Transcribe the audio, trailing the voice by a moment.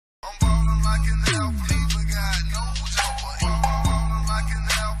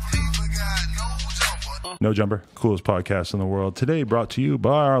No Jumper, coolest podcast in the world. Today brought to you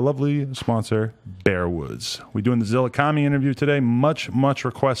by our lovely sponsor, Bearwoods. We're doing the ZillaKami interview today. Much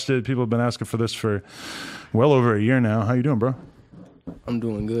requested. People have been asking for this for well over a year now. How you doing, bro? I'm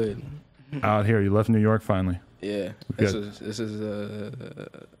doing good. Out here, you left New York finally. Yeah. This is the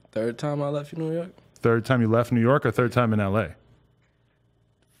third time I left New York. Third time you left New York or third time in LA?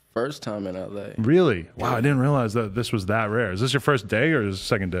 First time in LA. Really? Wow, I didn't realize that this was that rare. Is this your first day or is this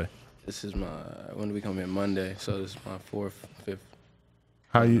second day? This is when did we come here? Monday, so this is my fourth, fifth.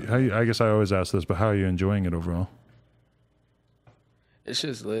 How you, I guess I always ask this, but how are you enjoying it overall? It's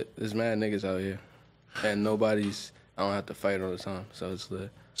just lit. There's mad niggas out here. And I don't have to fight all the time, so it's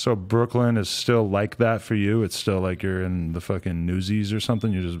lit. So Brooklyn is still like that for you? It's still like you're in the fucking Newsies or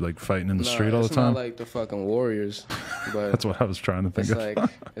something? You're just like fighting in the street all the time? It's not like the fucking Warriors, but that's what I was trying to think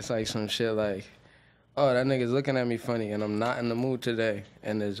of. It's like some shit like, oh, that nigga's looking at me funny and I'm not in the mood today.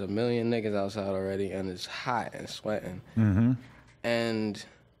 And there's a million niggas outside already and it's hot and sweating. Mm-hmm. And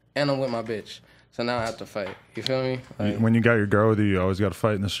I'm with my bitch. So now I have to fight. You feel me? Like, when you got your girl with you, you always got to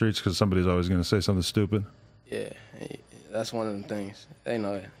fight in the streets because somebody's always going to say something stupid? Yeah, that's one of the things. They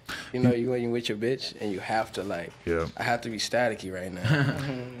know it. You know, you with your bitch and you have to like, yeah. I have to be staticky right now.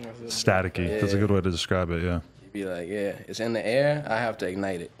 Staticky. Yeah. That's a good way to describe it, yeah. You be like, yeah, it's in the air. I have to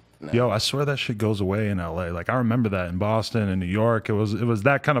ignite it. No. Yo, I swear that shit goes away in LA. Like I remember that in Boston and New York. It was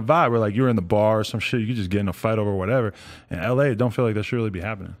that kind of vibe where like you were in the bar or some shit, you could just get in a fight over whatever. In LA, it don't feel like that should really be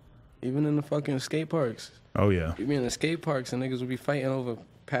happening. Even in the fucking skate parks. Oh yeah. You be in the skate parks and niggas would be fighting over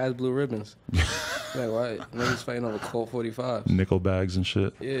past blue ribbons. Like why? Niggas fighting over Colt 45s. Nickel bags and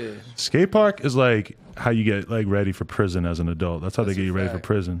shit. Yeah. Skate park is like how you get like ready for prison as an adult. That's how they get you ready for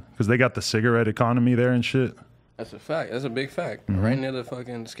prison. Because they got the cigarette economy there and shit. That's a fact. That's a big fact. Mm-hmm. Right near the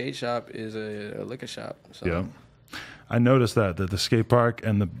fucking skate shop is a liquor shop. So. Yeah, I noticed that the skate park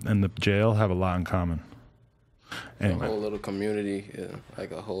and the jail have a lot in common. Anyway. A whole little community,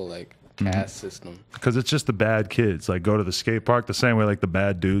 like a whole like caste system. Because it's just the bad kids like go to the skate park the same way like the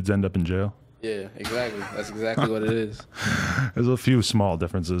bad dudes end up in jail. Yeah, exactly. That's exactly what it is. There's a few small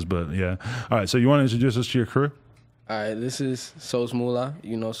differences, but yeah. All right, so you want to introduce us to your crew? All right, this is SosMula.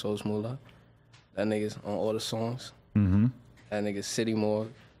 You know SosMula. That nigga's on all the songs. Mm-hmm. That nigga's City Morgue.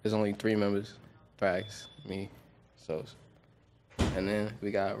 There's only 3 members. Prax, me, Sos. And then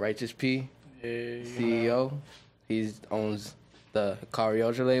we got Righteous P, CEO. He owns the Kari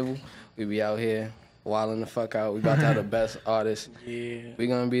Ultra label. We be out here wilding the fuck out. We about to have the best artists. Yeah. We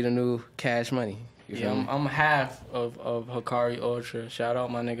gonna be the new Cash Money. You feel me? I'm half of Hikari Ultra. Shout out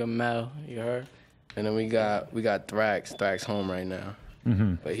my nigga Mel. You heard? And then we got Thrax. Thrax home right now.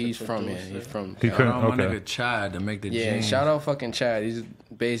 Mm-hmm. But he's from here. He's from. Shout out my nigga Chad to make the jeans. Yeah, shout out fucking Chad. He's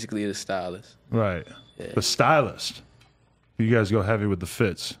basically the stylist. Right. Yeah. The stylist. You guys go heavy with the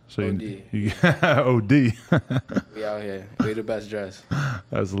fits. So OD. You OD. We out here. We the best dressed.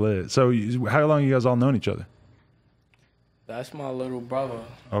 That's lit. So how long you guys all known each other? That's my little brother.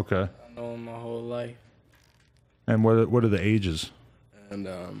 Okay. I know him my whole life. And what are the ages? And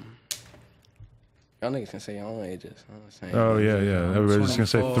y'all niggas can say your own ages. Oh yeah. Everybody's just gonna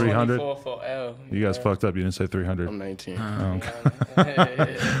say 300. 24 for L. You guys fucked up. You didn't say 300. I'm 19. Oh,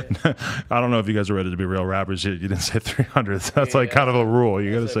 okay. I don't know if you guys are ready to be real rappers yet. You didn't say 300. That's like kind of a rule.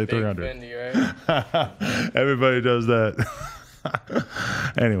 You gotta say 300. Fendi, right? Everybody does that.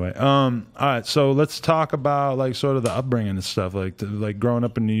 Anyway, all right. So let's talk about like sort of the upbringing and stuff. Like growing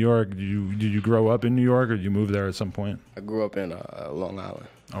up in New York. Did you grow up in New York or did you move there at some point? I grew up in Long Island.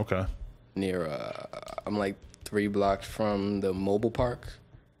 Okay. Near, I'm like 3 blocks from the mobile park,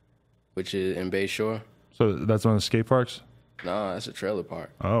 which is in Bay Shore. So that's one of the skate parks? No, that's a trailer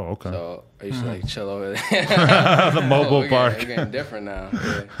park. Oh, okay. So I used to like chill over there. The mobile park. We're getting different now.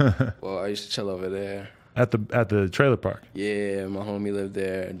 Yeah. Well, I used to chill over there. At the trailer park? Yeah, my homie lived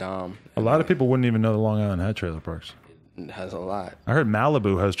there, Dom. A lot of people wouldn't even know that Long Island had trailer parks. It has a lot. I heard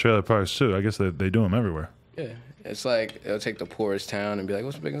Malibu has trailer parks too. I guess they do them everywhere. Yeah. It's like, they'll take the poorest town and be like,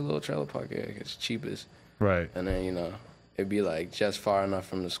 what's the biggest little trailer park here? It's cheapest. Right. And then, you know, it'd be like just far enough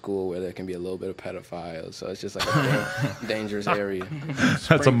from the school where there can be a little bit of pedophiles. So it's just like a dangerous area.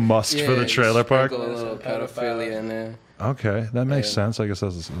 That's a must for the trailer park? A little pedophilia in there. Okay, that makes sense. I guess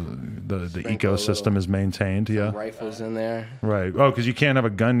that's the ecosystem is maintained. Yeah. Rifles in there. Right. Oh, because you can't have a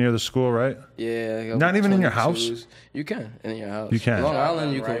gun near the school, right? Yeah. Not even in your house? You can in your house. You can. Long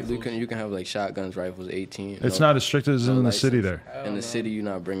Island, you can have like shotguns, rifles, 18. It's not as strict as in the city there. In the city, you're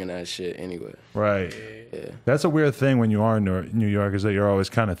not bringing that shit anywhere. Right. Yeah. That's a weird thing when you are in New York is that you're always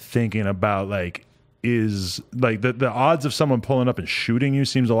kind of thinking about like is like the odds of someone pulling up and shooting you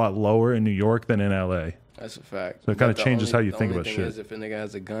seems a lot lower in New York than in LA. That's a fact. So it kind of changes how you think about shit. shit. Is if a nigga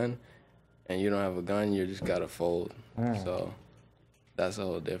has a gun and you don't have a gun, you just gotta fold. So that's the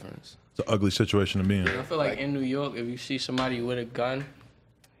whole difference. It's an ugly situation to be in. I feel like in New York, if you see somebody with a gun,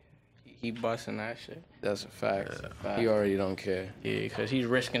 he busting that shit. That's a fact. He already don't care. Yeah, because he's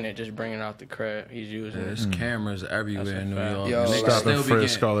risking it just bringing out the crap. He's using it. There's cameras everywhere in New York. Yo, Niggas Stop still and be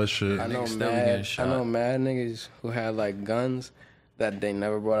frisk, getting- all that shit. I know Niggas still be getting mad. shot. I know mad niggas who had like guns that they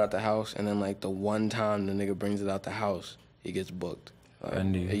never brought out the house, and then like the one time the nigga brings it out the house, he gets booked. Like, a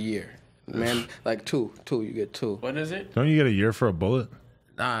year. Man, like two. You get 2. What is it? Don't you get a year for a bullet?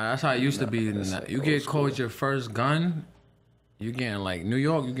 Nah, that's how it used to be. like You old get school. caught with your first gun, you getting like New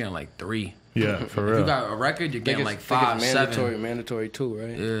York, you getting like 3. Yeah, for If real. you got a record, you're getting like Think 5, it's 7. mandatory 2,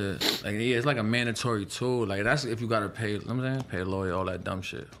 right? Yeah, it's like a mandatory tool. Like that's if you gotta pay. You know what I'm saying, pay a lawyer, all that dumb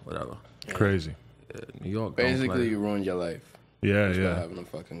shit, whatever. Crazy. New York, don't Basically, play. you ruined your life. Yeah, Just by yeah. having a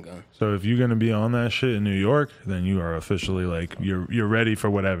fucking gun. So if you're gonna be on that shit in New York, then you are officially like you're ready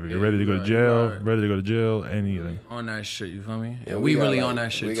for whatever. You're ready to go to jail. Ready to go to jail. Anything. on that shit. You feel me? Yeah, we we got, really like, on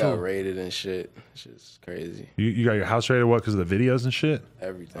that shit we too. got raided and shit. It's just crazy. You got your house raided what? Because of the videos and shit.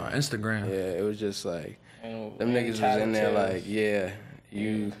 Everything. Instagram. Yeah, it was just like And them niggas was in there like, yeah,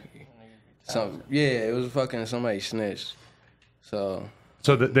 you. It was fucking somebody snitched. So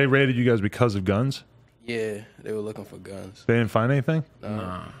So they raided you guys because of guns. yeah, they were looking for guns. They didn't find anything.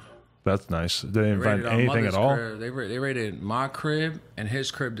 Nah. That's nice. They didn't They find raided our anything at mother's all. crib. They raided my crib and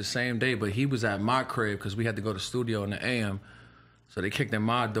his crib the same day, but he was at my crib because we had to go to studio in the AM. So they kicked in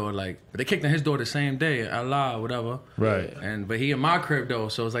my door, they kicked in his door the same day, Allah, whatever. Right. But he in my crib though,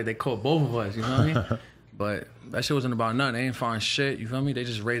 so it's like they caught both of us, you know what I mean? But that shit wasn't about nothing. They ain't find shit, you feel me? They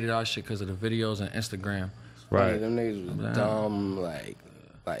just raided our shit because of the videos and Instagram. Right. Them niggas was dumb, like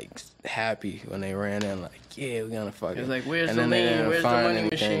happy when they ran in, like, yeah, we're gonna fuck It's it. like, where's and the then they lean? didn't Where's the find money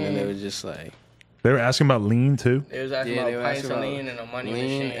anything, and they machine? was just like, They were asking about lean too. They was asking they were about pints asking of about lean and a money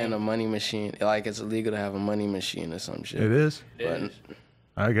lean machine. and a money machine. Like it's illegal to have a money machine or some shit. It is. It is.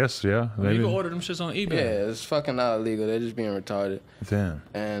 I guess. Yeah. You Maybe. can order them shits on eBay. Yeah, it's fucking not illegal. They're just being retarded. Damn.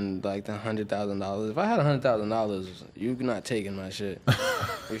 And like the $100,000. If I had $100,000, you're not taking my shit.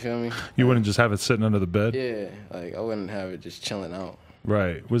 You feel me? You wouldn't just have it sitting under the bed. Yeah, like I wouldn't have it just chilling out.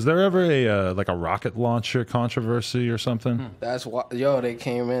 Right. Was there ever a like a rocket launcher controversy or something? That's why, they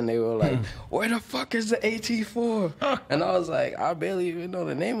came in, they were like, where the fuck is the AT4? And I was like, I barely even know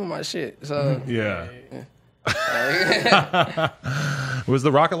the name of my shit. So, Yeah. Was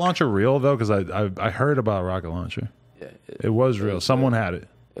the rocket launcher real though? Because I heard about a rocket launcher. yeah, It was real. Someone had it.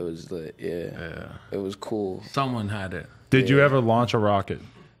 it was lit, yeah. It was cool. Someone had it. Did you ever launch a rocket?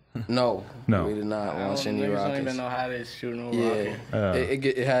 No, No. we did not launch any Niggas don't rockets. even know how to shoot no Yeah,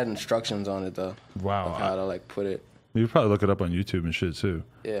 rocket. it had instructions on it though. Wow. Of how to like put it. You probably look it up on YouTube and shit too.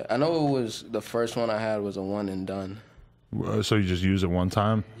 Yeah, I know it was the first one I had was a one and done. So you just use it one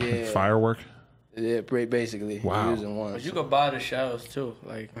time? Yeah. Firework? Yeah, basically. Wow. You're using one. But you could buy the shells too.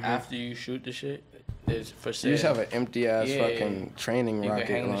 Like after you shoot the shit, it's for sale. You just have an empty ass Yeah. fucking training You can rocket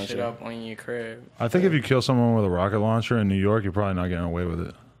hang the shit launcher. up on your crib. I think if you kill someone with a rocket launcher in New York, you're probably not getting away with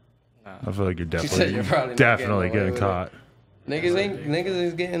it. Nah. I feel like you're said definitely, you're probably not definitely getting away getting with caught.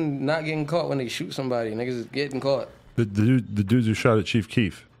 Niggas is not getting caught when they shoot somebody. Niggas is getting caught. The dudes who shot at Chief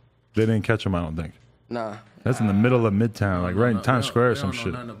Keef, they didn't catch him. I don't think. Nah. That's in the middle of Midtown, like right in Times Square or We some don't know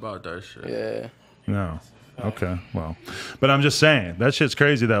shit. nothing about that shit. Yeah. No. Okay. Well, but I'm just saying that shit's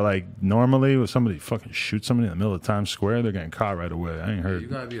crazy. That like normally when somebody fucking shoots somebody in the middle of Times Square, they're getting caught right away. I ain't heard. You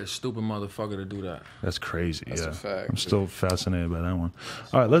gotta be a stupid motherfucker to do that. That's crazy. That's yeah. a fact. I'm still fascinated by that one.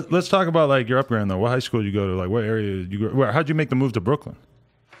 All right, let's talk about like your upbringing though. What high school did you go to? Like what area did you go? How'd you make the move to Brooklyn?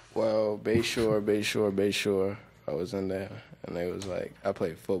 Well, Bayshore. I was in there, and it was like I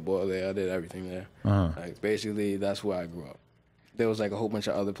played football there. I did everything there. Like basically, that's where I grew up. There was like a whole bunch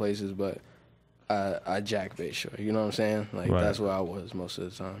of other places, but I jacked Bayshore. You know what I'm saying? Like Right. that's where I was most of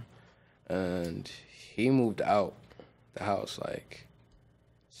the time. And he moved out the house like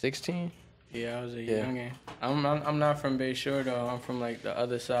 16. Yeah, I was a Yeah. youngin. I'm not from Bay Shore though. I'm from like the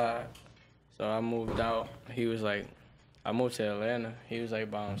other side. So I moved out. He was like, I moved to Atlanta. He was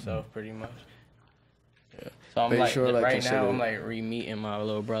like by himself pretty much. Yeah. So I'm Bay like, Shore, like, right now considered- I'm like re-meeting my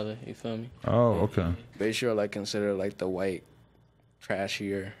little brother. You feel me? Oh, okay. Bayshore like considered like the white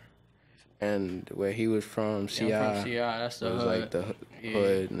trashier, and where he was from, CI, Yeah, I'm from CI. That's the it was hood. like the Yeah.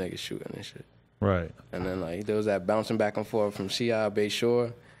 hood niggas shooting and shit. Right. And then like there was that bouncing back and forth from CI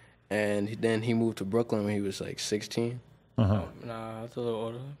Bayshore, and then he moved to Brooklyn when he was like 16. Uh-huh. Nah, it's a little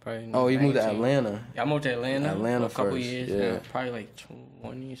older. Probably Oh, he moved to 19. Atlanta. Yeah, I moved to Atlanta. Atlanta for a couple first, years yeah. now. Probably like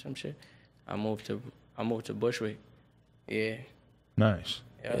 20 some shit. I moved to Bushwick. Yeah. Nice.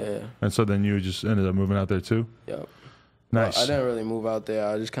 Yeah. And so then you just ended up moving out there too? Yep. Nice. Well, I didn't really move out there.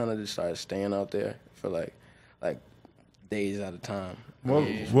 I just kind of just started staying out there for like days at a time. What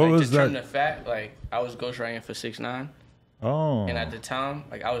Like, was to trim that? the fact, like I was ghostwriting for 6ix9ine. Oh. And at the time,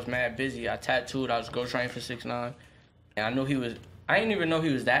 like I was mad busy. I tattooed. I was ghostwriting for 6ix9ine, and I knew he was. I didn't even know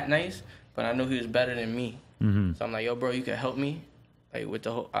he was that nice, but I knew he was better than me. Mm-hmm. So I'm like, yo, bro, you can help me, like with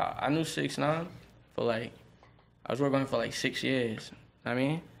the whole. I knew 6ix9ine for like, I was working with him for like 6 years. I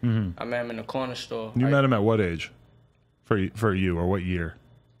mean, I met him in the corner store. You like, met him at what age? For you, or what year?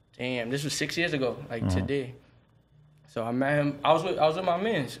 Damn, this was 6 years ago, like today. So I met him. I was with my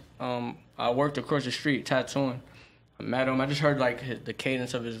mans. I worked across the street tattooing. I met him. I just heard like the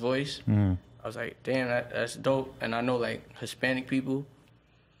cadence of his voice. I was like, damn, that's dope. And I know like Hispanic people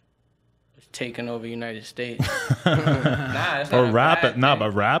is taking over the United States. Nah, it's not Or a rap? bad Nah, thing.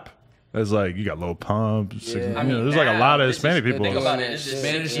 but rap. It's like you got Lil Pump. Yeah. I mean, there's like a lot of this Hispanic is- people. Think about it. This is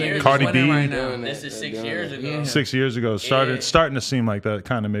Spanish 6 niggas years. Cardi ago. B. right now. This is 6 They're years doing ago. 6 years ago, starting to seem like that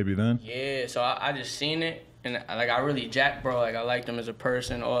kind of maybe then. Yeah, so I just seen it, and like I really jacked, bro. Like I liked him as a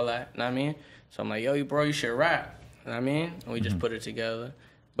person, all that. You know what I mean? So I'm like, yo, bro, you should rap. You know what I mean? And we just put it together.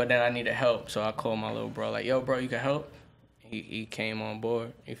 But then I needed help, so I called my little bro, like, yo, bro, you can help? He came on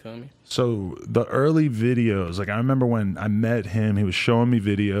board. You feel me? So the early videos, like I remember when I met him, he was showing me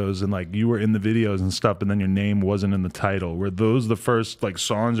videos, and like you were in the videos and stuff, but then your name wasn't in the title. Were those the first like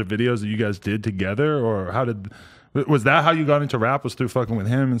songs or videos that you guys did together, or was that how you got into rap? Was through fucking with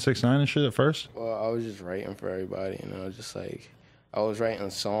him and 6ix9ine and shit at first? Well, I was just writing for everybody, you know, just like I was writing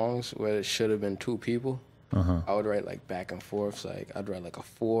songs where it should have been 2 people. I would write like back and forth. Like I'd write like a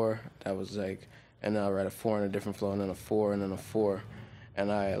 4 that was like, and then I'd write a 4 in a different flow, and then a 4, and then a 4,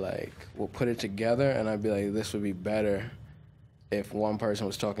 and I like will put it together, and I'd be like, this would be better if one person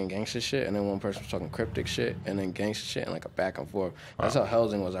was talking gangster shit, and then one person was talking cryptic shit, and then gangster shit, and like a back and forth. That's how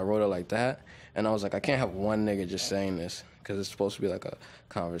Helsing was. I wrote it like that, and I was like, I can't have one nigga just saying this because it's supposed to be like a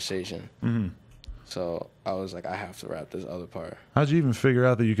conversation. So I was like, I have to rap this other part. How'd you even figure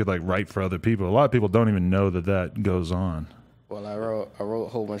out that you could like write for other people? A lot of people don't even know that goes on. Well, I wrote a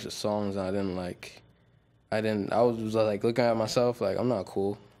whole bunch of songs, and I was like looking at myself like, I'm not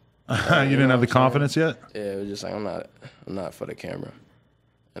cool. You didn't have the confidence yet? Yeah, it was just like, I'm not for the camera.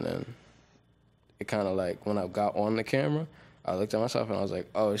 And then it kind of like, when I got on the camera, I looked at myself and I was like,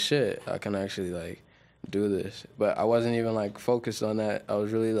 oh shit, I can actually like do this. But I wasn't even like focused on that. I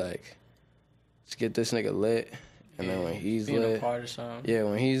was really like, let's get this nigga lit. And then when he's Being a lit, part of something. yeah,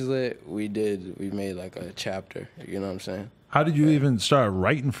 when he's lit, we made like a chapter, you know what I'm saying? How did you even start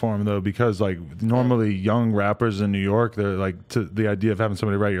writing for him though? Because like normally young rappers in New York, they're like the idea of having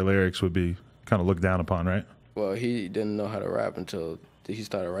somebody write your lyrics would be kind of looked down upon, right? Well, he didn't know how to rap until he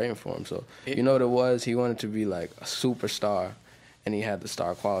started writing for him. So, you know what it was? He wanted to be like a superstar, and he had the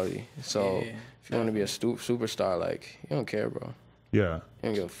star quality. So, if you want to be a superstar, like, you don't care, bro. Yeah. You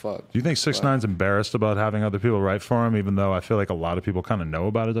don't give a fuck. Do you think 6ix9ine's embarrassed about having other people write for him, even though I feel like a lot of people kind of know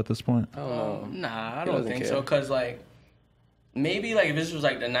about it at this point? I don't know. Nah, I He don't doesn't think care. so. Cause like, maybe like if this was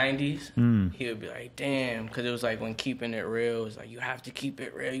like the 90s, he would be like, damn. Cause it was like when keeping it real, it's like you have to keep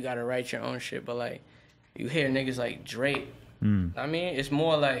it real. You gotta write your own shit. But like, you hear niggas like Drake. I mean, it's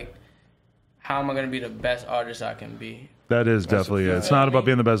more like, how am I gonna be the best artist I can be? That is definitely it. It's not about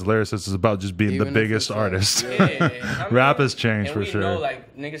being the best lyricist. It's about just being Even the if biggest it's like- artist. Yeah, I mean, Rap has changed and for we sure. know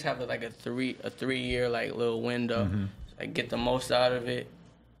like niggas have like a 3-year like little window, like get the most out of it.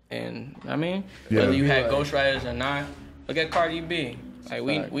 And I mean, Yeah. whether you had Like- ghostwriters or not, look at Cardi B.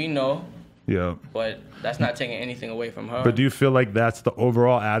 Like we know, Yeah. but that's not taking anything away from her. But do you feel like that's the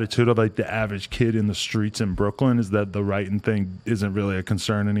overall attitude of like the average kid in the streets in Brooklyn? Is that the writing thing isn't really a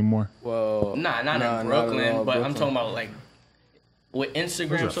concern anymore? Well, not nah, in not at Brooklyn, all, but I'm Brooklyn. talking about like with Instagram,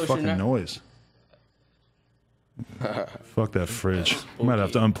 There's a social fucking network. noise. Fuck that fridge. I might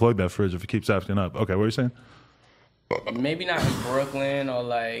have to unplug that fridge if it keeps acting up. Okay, what are you saying? Maybe not in Brooklyn or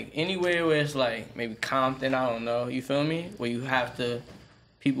like anywhere where it's like maybe Compton, I don't know. You feel me? Where you have to,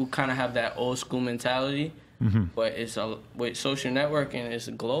 people kind of have that old school mentality. But it's with social networking, it's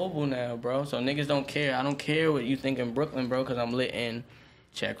global now, bro. So niggas don't care. I don't care what you think in Brooklyn, bro, because I'm lit in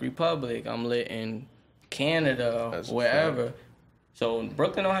Czech Republic. I'm lit in Canada, That's a wherever. So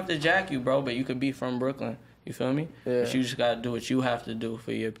Brooklyn don't have to jack you, bro, but you could be from Brooklyn. You feel me? Yeah. But you just gotta do what you have to do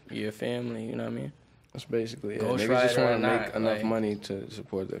for your family. You know what I mean? That's basically it. Ghost Niggas just Rider or want to make not, enough like- money to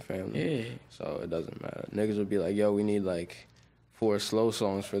support their family. Yeah. So it doesn't matter. Niggas would be like, yo, we need like 4 slow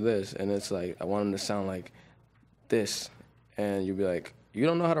songs for this. And it's like, I want them to sound like this. And you'd be like, you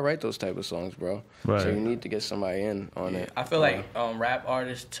don't know how to write those type of songs, bro. Right. So you need to get somebody in on it. I feel like rap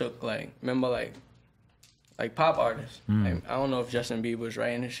artists took remember like pop artists. Like, I don't know if Justin Bieber was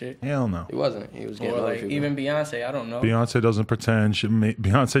writing this shit. Hell no. He wasn't. He was getting Or other like people. even Beyonce, I don't know. Beyonce doesn't pretend.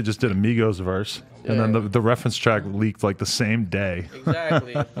 Beyonce just did a Migos verse, and then the reference track leaked like the same day.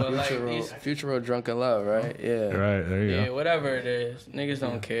 Exactly. But like these, Future Road Drunken Love, right? Yeah. Right, there you yeah, go. whatever it is, niggas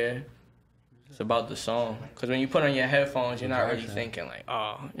don't care. It's about the song. Cause when you put on your headphones, you're not really thinking like,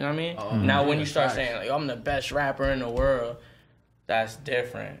 oh, you know what I mean? Now when you start saying like, I'm the best rapper in the world, that's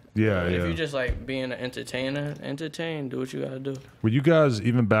different. Yeah, But yeah. if you just like being an entertainer, entertain, do what you gotta do. Were you guys,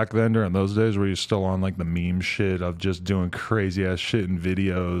 even back then during those days, were you still on like the meme shit of just doing crazy ass shit in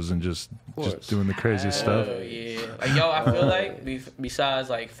videos and just doing the craziest stuff? Yeah. Like, yo, I feel like besides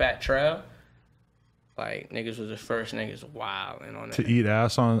like Fat Trail, like niggas was the first niggas wilding on that. To eat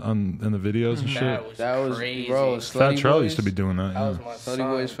ass on in the videos and shit? That was crazy. bro. Fat Slutty Trell Boys, used to be doing that. That was Yeah. my Slutty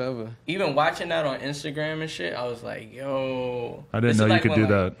son. Boys forever. Even watching that on Instagram and shit, I was like, yo. I didn't This know is you like could when, do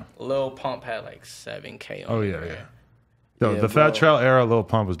like, that. Lil Pump had like 7K on Oh, the yeah, gram. yeah. Yo, Yeah, the Fat bro. Trail era, Lil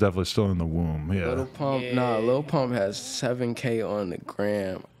Pump was definitely still in the womb. Yeah. Lil Pump, Yeah. Lil Pump has 7K on the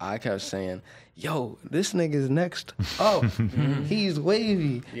gram. I kept saying, yo, this nigga's next up. He's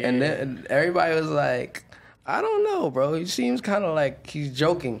wavy. And then everybody was like, I don't know, bro. He seems kind of like he's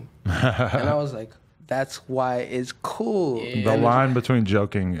joking. And I was like, that's why it's cool. Yeah. The line between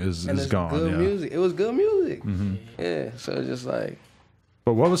joking And is it's gone. good Yeah. music. It was good music. Yeah, so it's just like,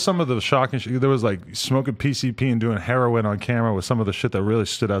 But what was some of the shocking shit? There was like smoking PCP and doing heroin on camera was some of the shit that really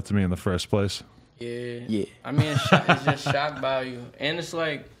stood out to me in the first place. Yeah. I mean, it's just shock value. And it's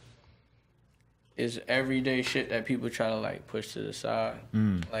like, it's everyday shit that people try to like push to the side.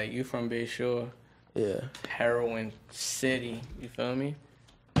 Like, you from Bay Shore, yeah. heroin city, you feel me?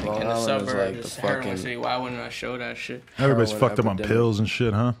 Like Long in the Island is suburbs, like it's the heroin fucking, city. Why wouldn't I show that shit? Everybody's Heroin fucked up on epidemic. pills and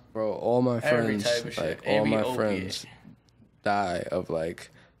shit, huh? bro, all my Every friends, type of shit. like all Every my opiate. friends die of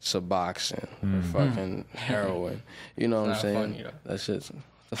like Suboxone or fucking heroin. You know what I'm not saying? funny, though. That shit's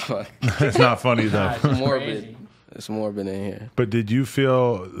the fuck. It's not funny though. It's morbid. crazy. It's morbid in here. But did you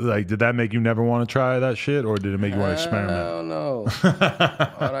feel like, did that make you never want to try that shit, or did it make you want to I experiment? don't know.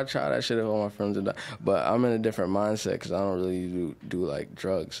 Why'd I try that shit if all my friends would die? But I'm in a different mindset because I don't really do like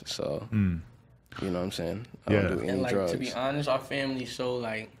drugs. So, you know what I'm saying? I Yeah. don't do any And like, drugs. to be honest, our family's so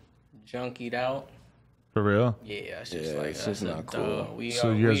like junkied out. For real? Yeah, it's just Yeah, like, it's that's just a not duh. cool. We So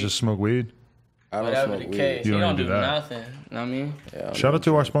are, you guys we, just smoke weed? I don't whatever smoke the weed. case, You you don't don't do do that. nothing. You know what I mean? Yeah, I'm Shout not out to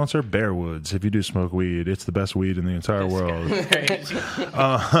our drunk. sponsor, Bearwoods. If you do smoke weed, it's the best weed in the entire world. He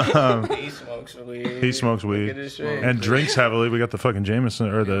smokes weed. He smokes Look weed at this shit. and drinks heavily. We got the fucking Jameson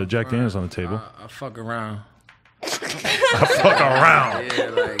or the Jack Daniels on the table. I fuck around. Fuck around. Yeah, like,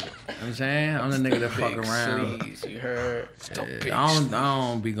 you know what I'm saying? I'm the nigga that fuck around. Please, you heard. Yeah, I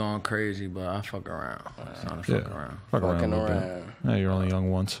don't be going crazy, but I fuck around. It's not to fuck around. Fuck around a Fucking little bit. around. Yeah, you're only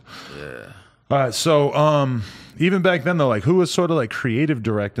young once. Yeah. All right, so even back then though, like who was sort of like creative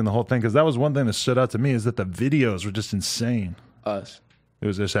directing the whole thing? Because that was one thing that stood out to me is that the videos were just insane. Us. It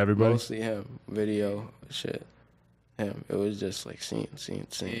was just everybody. Mostly him. Video, shit. Him. It was just like scenes.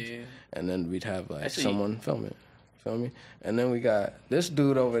 Yeah. And then we'd have like Actually- someone film it. Feel me? And then we got this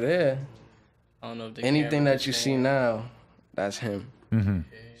dude over there. I don't know if the Anything camera that you can- see now, that's him.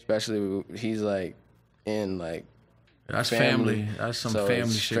 Especially he's like in like That's family. That's some so family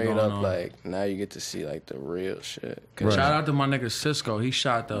it's shit straight going up on. like now you get to see like the real shit. 'Cause Shout out to my nigga Cisco. He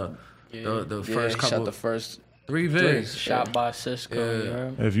shot the yeah, first he couple, shot the first 3 vids. Shot by Cisco. You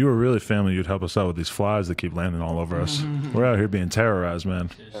heard? If you were really family, you'd help us out with these flies that keep landing all over us. We're out here being terrorized, man.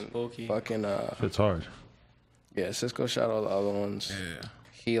 Spooky. fucking It's hard. yeah, Cisco shot all the other ones. Yeah.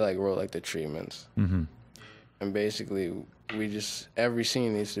 He like wrote like the treatments. And basically we just every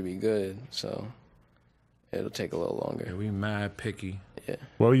scene needs to be good, so it'll take a little longer. Yeah, we mad picky. Yeah.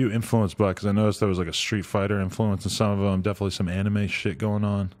 What were you influenced by? Because I noticed there was like a Street Fighter influence in some of them. Definitely some anime shit going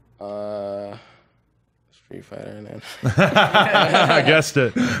on. Street Fighter and then I guessed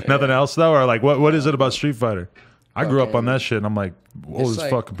it. Nothing else though, or like what is it about Street Fighter? I grew up on that shit, and I'm like old as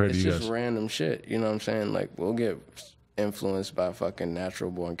fuck compared to it's you just guys. random shit. You know what I'm saying? Like we'll get influenced by fucking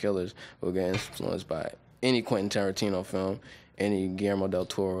natural born killers. We'll get influenced by any Quentin Tarantino film, any Guillermo del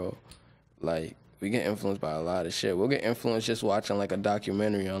Toro. Like we get influenced by a lot of shit. We'll get influenced just watching like a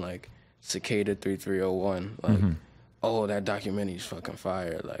documentary on like Cicada 3301. Like oh, that documentary's fucking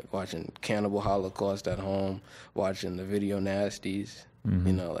fire. Like watching Cannibal Holocaust at home, watching the Video Nasties.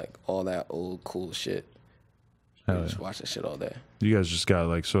 You know, like all that old cool shit. We just watch that shit all day. You guys just got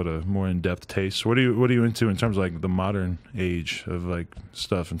like sort of more in depth tastes. What are you into in terms of like the modern age of like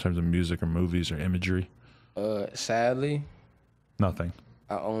stuff in terms of music or movies or imagery? Sadly, Nothing.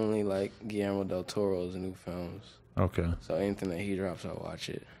 I only like Guillermo del Toro's new films. Okay. So anything that he drops, I watch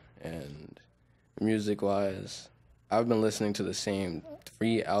it. And music-wise, I've been listening to the same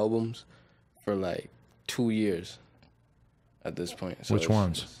 3 albums for like 2 years at this point. So Which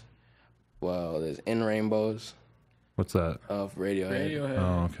ones? Well, there's In Rainbows. What's that? Of Radiohead.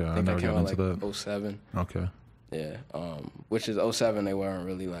 Oh, okay. I never got into that. 07. Okay. Yeah. Which is 07, they weren't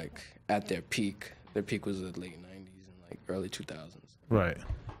really like at their peak. Their peak was the late 90s and like early 2000s. Right.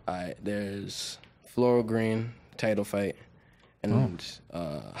 All right. There's Floral Green, Title Fight, and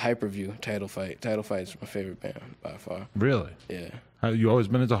Hyperview, Title Fight. Title Fight's my favorite band by far. Really? Yeah. Have you always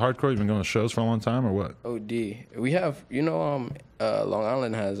been into hardcore? You've been going to shows for a long time, or what? OD. We have, Long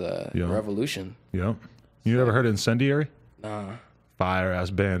Island has Revolution. Yep. You ever heard of Incendiary? Nah. Fire ass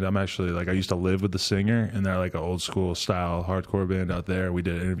band. I'm actually I used to live with the singer, and they're like an old school style hardcore band out there. We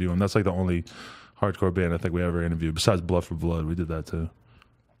did an interview, and that's like the only hardcore band I think we ever interviewed. Besides Blood for Blood, we did that too.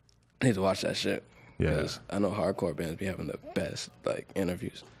 I need to watch that shit. Yeah. 'Cause I know hardcore bands be having the best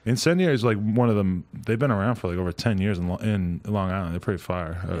interviews. Incendiary is like one of them. They've been around for like over 10 years in Long Island. They're pretty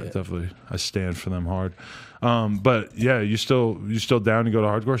fire. Definitely, I stand for them hard. But yeah, you still down to go to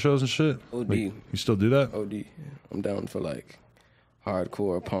hardcore shows and shit? OD. Like, you still do that? OD. I'm down for like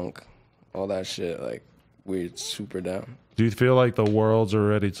hardcore, punk, all that shit. Like we're super down. Do you feel like the worlds are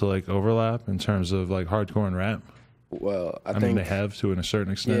ready to like overlap in terms of like hardcore and rap? Well, I mean, think they have to a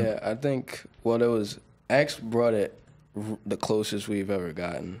certain extent. Yeah, I think. Well, there was X brought it the closest we've ever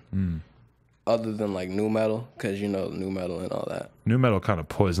gotten, other than like new metal, because new metal and all that. New metal kind of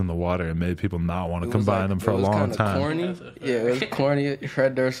poisoned the water and made people not want to combine them for a long time. Corny. Yeah, it was corny.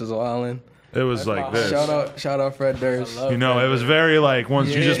 Fred Durst was wildin'. It was like this. Shout out Fred Durst. It was very like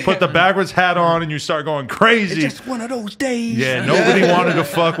once you just put the backwards hat on and you start going crazy. It's just one of those days. Yeah, nobody wanted to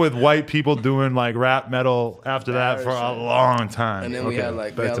fuck with white people doing like rap metal after that for a long time. And then we had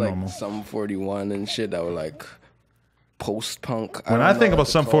like some 41 and shit that were like post punk. When I think about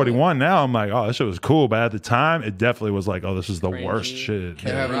some 41 now, I'm like, oh, this shit was cool. But at the time, it definitely was like, oh, this is the worst shit.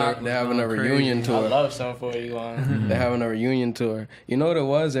 They're having a reunion tour. I love some 41. They're having a reunion tour. You know what it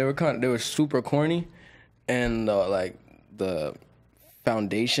was? They were super corny, and like the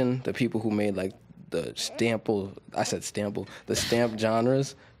foundation, the people who made like the the stamp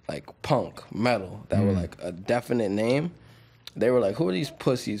genres, like punk, metal, that were like a definite name. They were like, who are these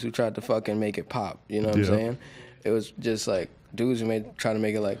pussies who tried to fucking make it pop? You know what I'm saying? It was just like dudes who try to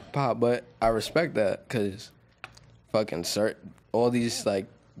make it like pop, but I respect that because fucking all these like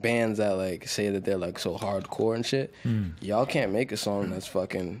bands that like say that they're like so hardcore and shit, y'all can't make a song that's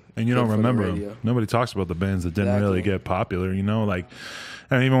fucking. And you don't remember them. Nobody talks about the bands that didn't really get popular, like,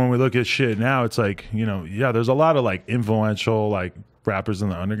 and even when we look at shit now, it's like, there's a lot of like influential like rappers in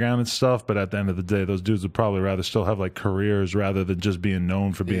the underground and stuff, but at the end of the day, those dudes would probably rather still have like careers rather than just being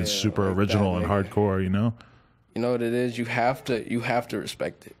known for being super original and hardcore, You know what it is? You have to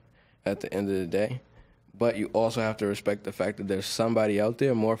respect it at the end of the day. But you also have to respect the fact that there's somebody out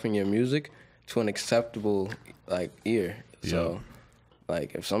there morphing your music to an acceptable like ear. So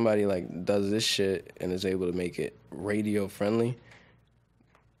like if somebody like does this shit and is able to make it radio friendly,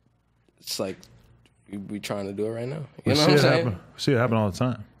 it's like we trying to do it right now. You know what I'm saying? See it happen all the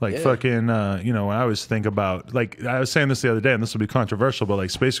time. Like fucking, when I always think about, like I was saying this the other day, and this will be controversial, but like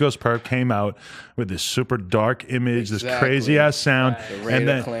Space Ghost Perp came out with this super dark image, this crazy ass sound,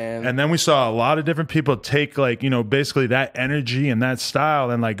 and then we saw a lot of different people take like basically that energy and that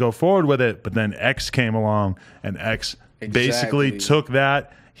style and like go forward with it. But then X came along, and X basically took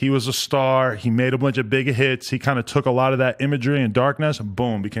that. He was a star. He made a bunch of big hits. He kind of took a lot of that imagery and darkness, and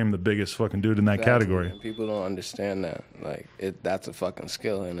boom, became the biggest fucking dude in that category. And people don't understand that. Like, that's a fucking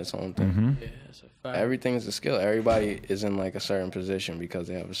skill in its own thing. Yeah, it's a fact. Everything's a skill. Everybody is in like a certain position because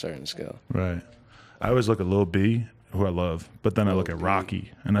they have a certain skill. Right. I always look at Lil B, who I love, but then I look at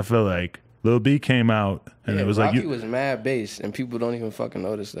Rocky, and I feel like Lil B came out, and it was Rocky like... Rocky was mad bass, and people don't even fucking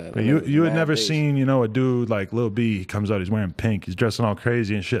notice that. But you had never seen, a dude like Lil B, he comes out, he's wearing pink, he's dressing all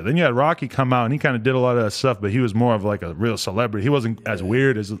crazy and shit. Then you had Rocky come out, and he kind of did a lot of that stuff, but he was more of like a real celebrity. He wasn't as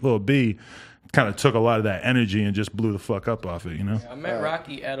weird as Lil B. Kind of took a lot of that energy and just blew the fuck up off it, I met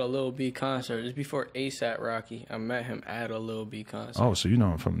Rocky at a Lil B concert. Just before ASAP Rocky, I met him at a Lil B concert. Oh, so you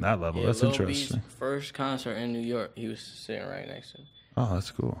know him from that level. That's Lil interesting. B's first concert in New York, he was sitting right next to me. Oh, that's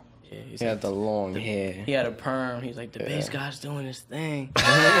cool. Yeah, he had the long hair. He had a perm. He's like, the bass guy's doing his thing.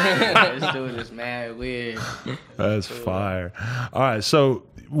 This dude is mad weird. That's fire. All right, so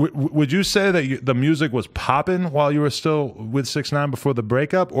would you say that the music was popping while you were still with 6ix9ine before the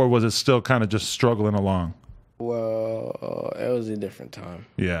breakup, or was it still kind of just struggling along? Well, it was a different time.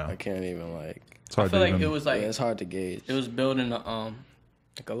 Yeah. I can't even like. It's I hard feel to like even, it was like It's hard to gauge. it was building like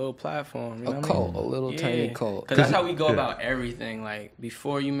a little platform. You know A what cult, I mean? a little tiny cult. Because that's how we go Yeah. about everything. Like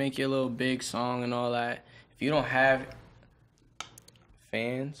before you make your little big song and all that, if you don't have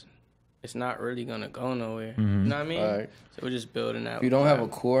fans, it's not really gonna go nowhere. You know what I mean? Right. So we're just building that. If you don't have a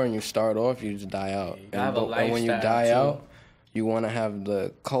core and you start off, you just die out. you gotta have a and when you lifestyle, die too. out, you want to have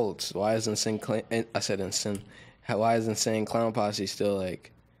the cults. Why isn't Why isn't Insane Clown Posse still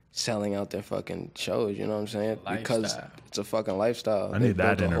like selling out their fucking shows? You know what I'm saying? Because Lifestyle. it's a fucking lifestyle. I They need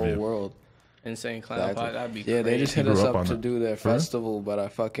that built the interview. whole world. Insane Clown Exactly. Pod, that'd be Yeah, crazy. they just hit grew us up up on to it. do their For real? festival, but I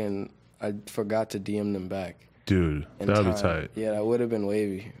forgot to DM them back. dude, in that'd be time. tight. Yeah, that would have been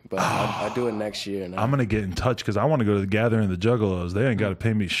wavy, but I do it next year. Now. I'm gonna get in touch because I want to go to the gathering of the Juggalos. They ain't got to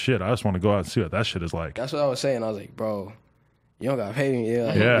pay me shit. I just want to go out and see what that shit is like. That's what I was saying. I was like, bro, you don't gotta pay me. Yeah,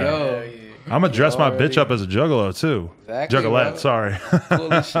 like, Yeah. yo, I'm gonna dress my already- bitch up as a Juggalo too. Exactly, Juggalette, bro. sorry.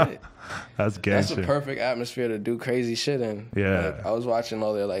 cool as shit. That's That's a gangster. perfect atmosphere to do crazy shit in. Yeah. Like, I was watching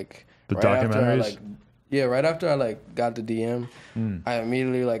all their like The after I, documentaries? like, yeah, right after I like got the DM, I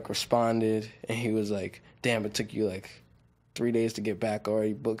immediately like responded, and he was like, "Damn, it took you like 3 days to get back.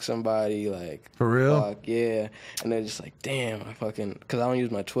 Already booked somebody." Like, For real? fuck, yeah. And they're just like, "Damn, I fucking," because I don't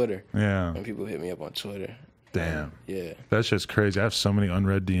use my Twitter, Yeah. and people hit me up on Twitter. Damn. Yeah, That shit's crazy. I have so many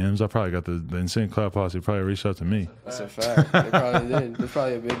unread DMs. I probably got the Insane Cloud Posse probably reached out to me. that's a fact. They probably did. There's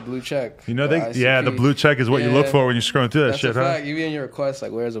probably a big blue check. You know, for yeah, the ICP. blue check is what you look Yeah. for when you're scrolling through that That's shit, a huh? fact. You be in your request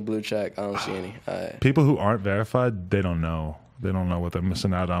like, "Where's a blue check?" I don't see any. People who aren't verified, they don't know. They don't know what they're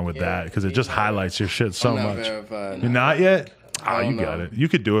missing out on with that because it just highlights your shit so I'm not much. verified. You're not yet? Oh, don't you got know. it. You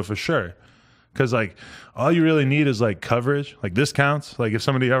could do it for sure. Because, like, all you really need is, like, coverage. Like, this counts. Like, if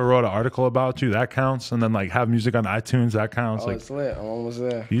somebody ever wrote an article about you, that counts. And then, like, have music on iTunes, that counts. Oh, Like, it's lit. I'm almost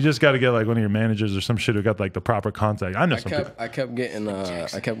there. you just got to get, like, one of your managers or some shit who got, like, the proper contact. I know some people. I kept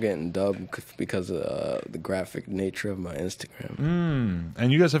getting dubbed because of the graphic nature of my Instagram.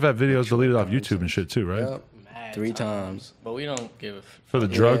 And you guys have had videos deleted off YouTube and shit, too, right? Yep. Mad 3 times. But we don't give a For the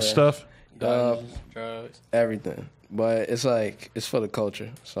drug Yeah. stuff? guns, drugs. Everything. But it's like, it's for the culture.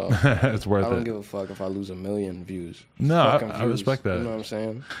 So It's worth I don't it. give a fuck if I lose 1 million views. No, Fucking I respect that. You know what I'm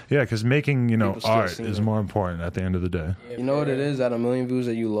saying? Yeah, because making, People still art see is it. more important at the end of the day. You know what it is? Out of 1 million views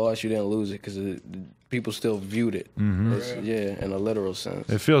that you lost, you didn't lose it because people still viewed it. Yeah, in a literal sense.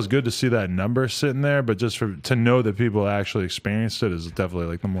 It feels good to see that number sitting there, but just to know that people actually experienced it is definitely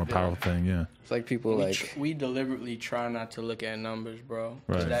like the more powerful thing. Yeah, It's like people like, We deliberately try not to look at numbers, bro.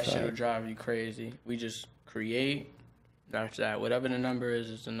 'Cause Right. that shit will drive you crazy. We just create. That's that. Whatever the number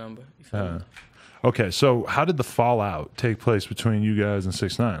is the number. You feel me? Okay, so how did the fallout take place between you guys and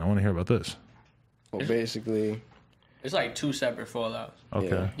 6ix9ine? I want to hear about this. well, basically, It's like 2 separate fallouts. Okay,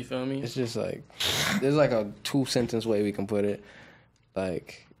 Yeah. You feel me? it's just like, there's like a 2-sentence way we can put it.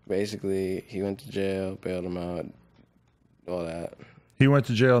 Like, basically, he went to jail, bailed him out, all that. he went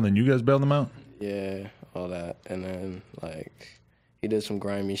to jail and then you guys bailed him out. Yeah, all that. And then, like, he did some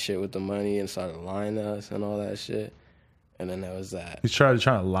grimy shit with the money and started lying to us and all that shit. And then that was that. He trying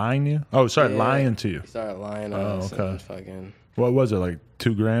to lie to you. Oh, sorry, Yeah. lying to you. He started lying to Oh, us okay. and fucking, What was it, like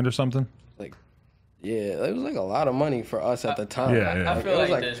 $2,000 or something? like, yeah, it was like a lot of money for us at the time. Yeah, yeah. I feel it was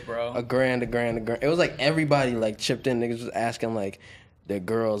like this, bro. a grand. It was like everybody like chipped in. Niggas was asking like their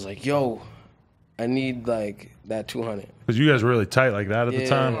girls like, "Yo, I need like that 200." Because you guys were really tight like that at the Yeah.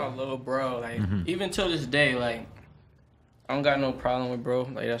 time. My little bro, like even till this day, like I don't got no problem with bro.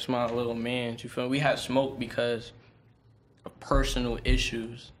 Like that's my little man. You feel me? We had smoke because of personal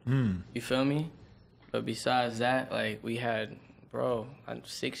issues. You feel me? But besides that, like we had, bro, like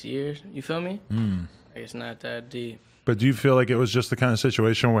 6 years. You feel me? Like, it's not that deep. But do you feel like it was just the kind of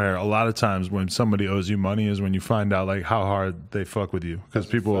situation where a lot of times when somebody owes you money is when you find out like how hard they fuck with you? Because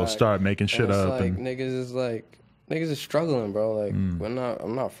people will fact. start making shit And it's up. like, And niggas is struggling, bro. Like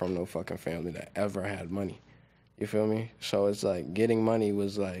I'm not from no fucking family that ever had money. You feel me? So it's like getting money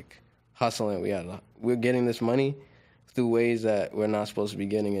was like hustling. We're getting this money through ways that we're not supposed to be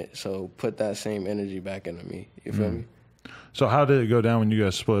getting it. So put that same energy back into me. You feel me? so how did it go down when you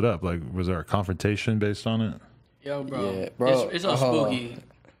guys split up? Like, was there a confrontation based on it? Yo, bro. Yeah, bro. It's so spooky.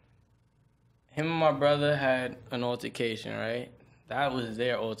 Him and my brother had an altercation, right? That was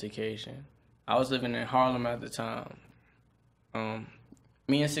their altercation. I was living in Harlem at the time.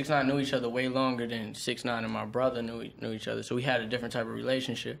 Me and 6ix9ine knew each other way longer than 6ix9ine and my brother knew each other. So we had a different type of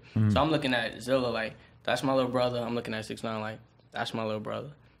relationship. So I'm looking at Zilla like, that's my little brother. I'm looking at 6ix9ine like, that's my little brother.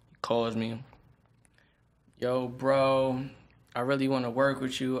 He calls me. Yo, bro, I really want to work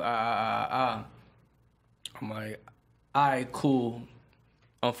with you. I'm like, all right, cool.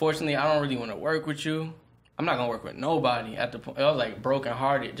 Unfortunately, I don't really want to work with you, I'm not gonna work with nobody at the point. I was like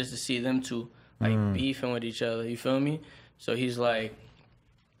brokenhearted just to see them two like beefing with each other. You feel me? So he's like,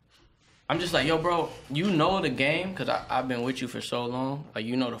 I'm just like, yo, bro, you know the game because I've been with you for so long. Like,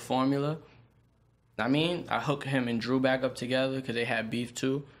 you know the formula. I mean, I hooked him and Drew back up together because they had beef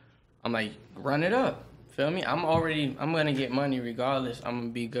too. I'm like, run it up. Feel me? I'm gonna get money regardless. I'm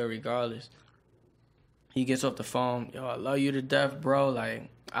gonna be good regardless. He gets off the phone. Yo, I love you to death, bro. Like,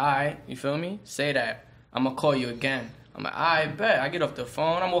 all right, you feel me? Say that. I'm gonna call you again. I'm like, I bet. I get off the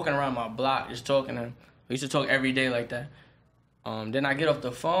phone. I'm walking around my block just talking to him. We used to talk every day like that. Then I get off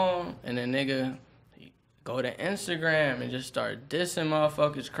the phone and the nigga go to Instagram and just start dissing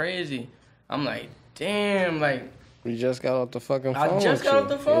motherfuckers crazy. I'm like, damn, like. We just got off the fucking phone. I just got off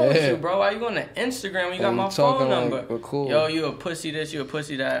the phone with you, bro. Why you going to Instagram when you got my phone number? Like, we're cool. Yo, you a pussy this, you a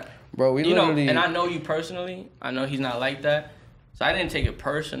pussy that. Bro, we literally. And I know you personally. I know he's not like that. So I didn't take it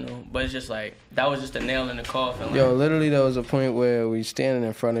personal, but it's just like, that was just a nail in the coffin. Yo, literally there was a point where we standing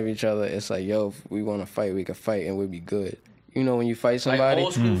in front of each other. It's like, yo, if we want to fight, we can fight and we'll be good. You know, when you fight somebody, like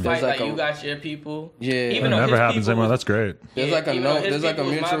old school fight, like you got your people. Yeah, even it never happens anymore. That's great. There's like a there's like a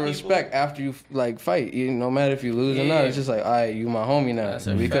mutual respect after you like fight. You, no matter if you lose or not, it's just like, all right, you my homie now.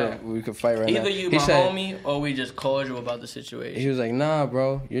 We could fight right now. Either you my homie or we just cordial about the situation. He was like, nah,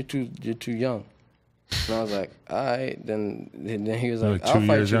 bro, you're too young. And I was like, all right. Then he was like, I'll 2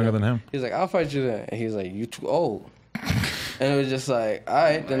 years younger than him. He was like, I'll fight you then. And he was like, you too old. And it was just like, all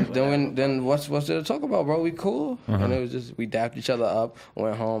right, then what's there to talk about, bro? We cool. And it was just, we dapped each other up,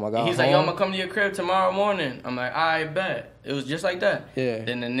 went home. He's like, yo, I'm gonna come to your crib tomorrow morning. I'm like, I bet. It was just like that. Yeah.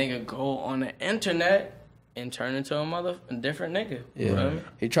 Then the nigga go on the internet and turn into a different nigga. Yeah. You know what I mean?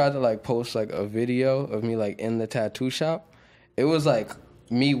 He tried to like post like a video of me like in the tattoo shop. It was like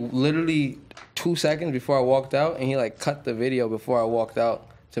me literally 2 seconds before I walked out, and he like cut the video before I walked out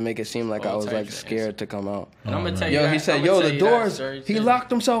to make it seem like I was like scared to come out. And I'm gonna tell you, he said, yo, the doors. He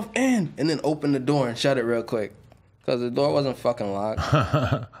locked himself in, and then opened the door and shut it real quick, cause the door wasn't fucking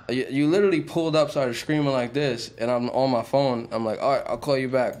locked. you literally pulled up, started screaming like this, and I'm on my phone. I'm like, all right, I'll call you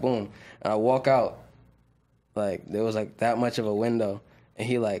back. Boom, and I walk out. Like there was like that much of a window, and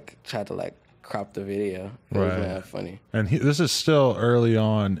he like tried to like crop the video. It was mad funny. And this is still early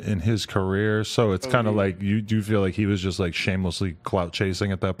on in his career, so it's kind of like, you do feel like he was just like shamelessly clout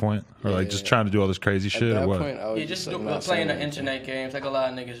chasing at that point, or like just trying to do all this crazy shit, or what? Point, I was just like, playing the internet games like a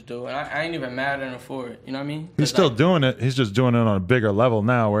lot of niggas do, and I ain't even mad at him for it. You know what I mean? He's still doing it. He's just doing it on a bigger level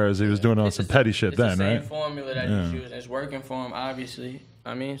now, whereas he was doing it on some petty shit then, right? It's the same formula that he's using. It's working for him, obviously.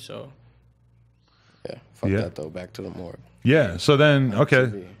 I mean, so. Yeah, fuck that though. Back to the morgue. Yeah. So then,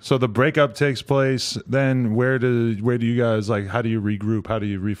 okay. So the breakup takes place. Then where do you guys like? How do you regroup? How do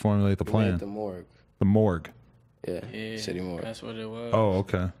you reformulate the plan? The morgue. The morgue. Yeah. City morgue. That's what it was. Oh,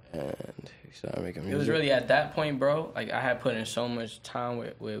 okay. And he started making music. It was really at that point, bro. Like I had put in so much time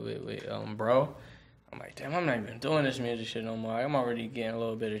with bro. I'm like, damn, I'm not even doing this music shit no more. I'm already getting a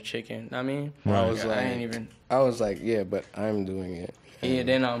little bit of chicken. I mean, I was like, yeah, but I'm doing it. Yeah,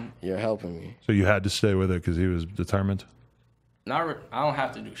 then you're helping me. So you had to stay with it because he was determined. I don't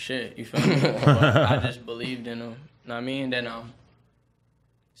have to do shit. You feel me? I just believed in him. You know what I mean? Then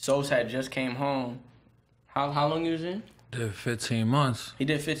Sos had just came home. How long you was in? Did 15 months. He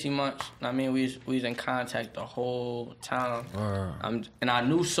did 15 months. I mean, we was in contact the whole time. And I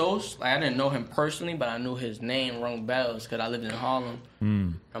knew Sos. Like I didn't know him personally, but I knew his name rung bells because I lived in Harlem.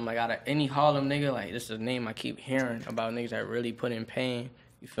 I'm like, out of any Harlem nigga, like this is a name I keep hearing about niggas that really put in pain.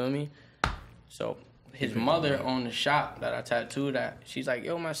 You feel me? So his mother owned the shop that I tattooed at. She's like,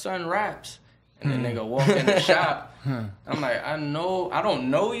 yo, my son raps. And the nigga walk in the shop. I'm like, I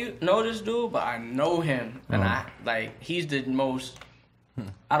don't know this dude, but I know him. And he's the most,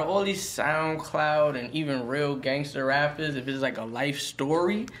 out of all these SoundCloud and even real gangster rappers, if it's like a life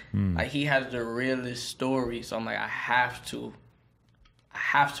story, like he has the realest story. So I'm like, I have to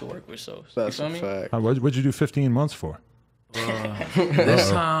work with Sos. That's you feel a me? fact. What'd you do 15 months for?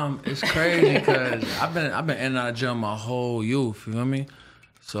 This time it's crazy because I've been in and out of jail my whole youth. You feel me?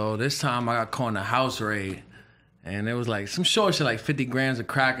 So this time I got caught in a house raid, and it was like some short shit, like 50 grams of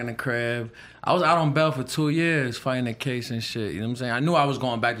crack in the crib. I was out on bail for 2 years fighting the case and shit. You know what I'm saying? I knew I was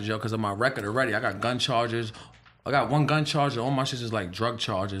going back to jail because of my record already. I got gun charges. I got one gun charge. All my shit is like drug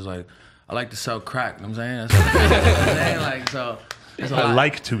charges. Like I like to sell crack. You know what I'm saying? That's what I'm saying. Like so. I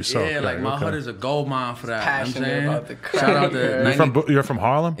like to sell. Yeah, like my hood is a gold mine for that. Passionate you know what I'm about the saying? crack. Shout out to You're from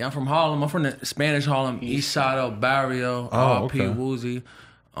Harlem? Yeah, I'm from Harlem. I'm from the Spanish Harlem, East Side El Barrio, okay. Woozy.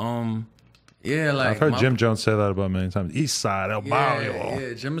 Yeah, like I've heard Jim Jones say that about many times. East Side El Barrio.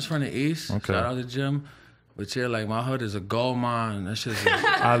 Yeah, Jim is from the East. Okay. Shout out to Jim. But yeah, like my hood is a gold mine. That shit's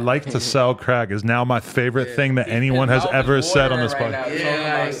I like to sell crack is now my favorite thing that anyone has ever said on this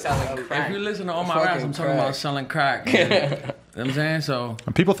podcast. If you listen to all my raps, I'm talking about selling crack. You know what I'm saying? So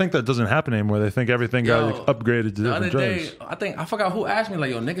And people think that doesn't happen anymore. They think everything got like, upgraded to different drugs. I forgot who asked me,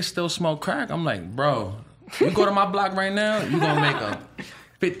 like, yo, niggas still smoke crack? I'm like, bro, you go to my block right now, you gonna make a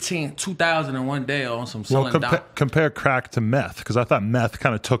 2,000 in one day on some selling compare crack to meth, because I thought meth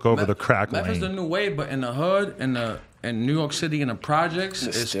kind of took over the crack lane. Meth is the new wave, but in the hood, in New York City, in the projects,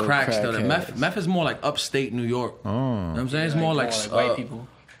 it's crack still. Meth is more like upstate New York. Oh. You know what I'm saying? It's more like white people.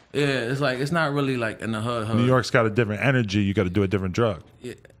 Yeah, it's not really like in the hood. New York's got a different energy. You got to do a different drug.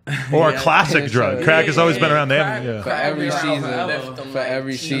 Yeah. Or a classic drug. Crack has always been around. For every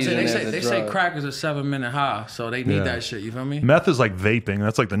season. They say crack is a 7-minute high, so they need that shit. You feel me? Meth is like vaping.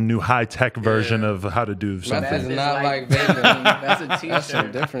 That's like the new high tech version of how to do something. Meth is not like vaping. That's a t-shirt. That's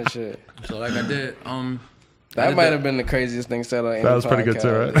some different shit. So like I did. That might have been the craziest thing said on any podcast. That was pretty good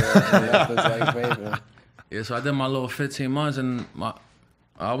too, right? Meth is like vaping. Yeah, so I did my little 15 months, and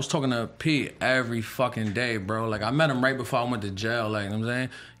I was talking to Pete every fucking day, bro. Like, I met him right before I went to jail. Like, you know what I'm saying?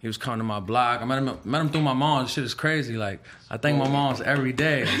 He was coming to my block. I met him through my mom. Shit is crazy. Like, I thank my moms every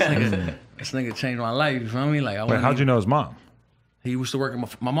day. This nigga changed my life. You feel me? Like, how'd you know his mom? He used to work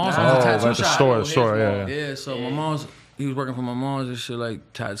at my mom's house. Oh, at the store, yeah. Yeah, so my mom's, he was working for my mom's and shit,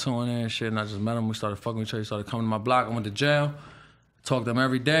 like, tattooing and shit. And I just met him. We started fucking with each other. He started coming to my block. I went to jail. Talked to him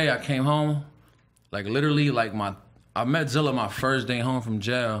every day. I came home. Like, literally, like, I met Zilla my first day home from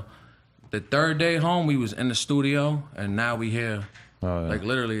jail. The third day home, we was in the studio, and now we here. Oh, yeah. Like,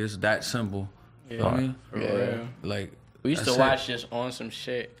 literally, it's that simple. You know what I mean? Yeah. Like, we used to watch this on some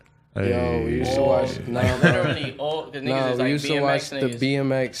shit. Hey. Yo, we used to watch. Literally, all the niggas is like we used BMX to watch niggas. the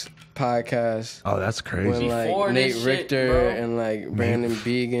BMX podcast. Oh, that's crazy. When like Nate Richter and like Brandon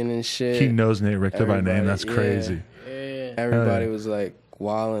Began and shit. He knows Nate Richter by name. That's crazy. Yeah. Everybody was like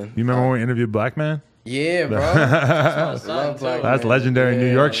wilding. You remember when we interviewed Black Man? Yeah, bro. That's legendary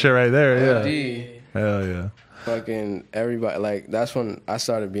New York shit right there. Yeah. Hell yeah. Fucking everybody, like, that's when I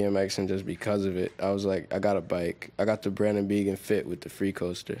started BMXing just because of it. I was like, I got a bike. I got the Brandon Began Fit with the free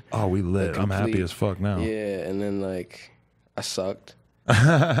coaster. Oh, we lit. I'm happy as fuck now. Yeah, and then, like, I sucked.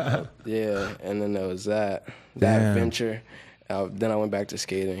 Yeah, and then there was that venture. Then I went back to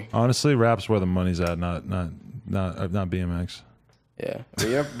skating. Honestly, rap's where the money's at, not BMX. Yeah.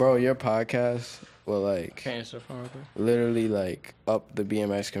 But your podcast will, like, literally, like, up the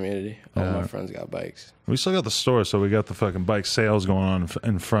BMX community. All my friends got bikes. We still got the store, so we got the fucking bike sales going on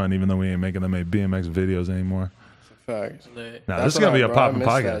in front, even though we ain't making them make BMX videos anymore. Facts. Nah, this is going to be a popping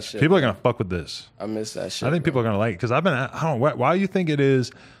podcast. People are going to fuck with this. I miss that shit. I think people are going to like it, because I don't know, why you think it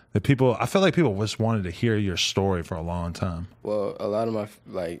is that people, I feel like people just wanted to hear your story for a long time. Well, a lot of my,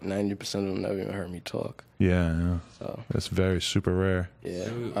 like, 90% of them never even heard me talk. Yeah. So it's very super rare.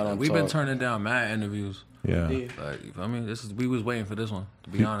 Yeah. We've been turning down mad interviews. Yeah. Like, I mean, we was waiting for this one, to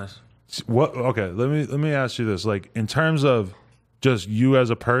be honest. Okay, let me ask you this. Like, in terms of just you as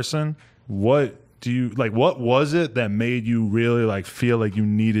a person, what was it that made you really like feel like you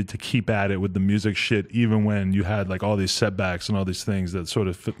needed to keep at it with the music shit, even when you had like all these setbacks and all these things that sort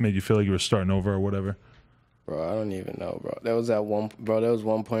of made you feel like you were starting over or whatever? Bro, I don't even know, bro. There was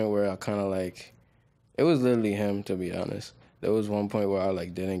one point where I kind of like, it was literally him, to be honest. There was one point where I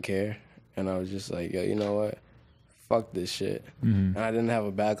like didn't care, and I was just like, yo, you know what? Fuck this shit. And I didn't have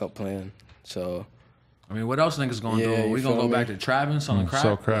a backup plan, so. I mean, what else niggas gonna do? We gonna go back to trapping, selling crack?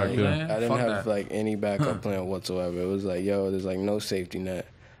 Sell crack, I didn't have like any backup plan whatsoever. It was like, yo, there's like no safety net.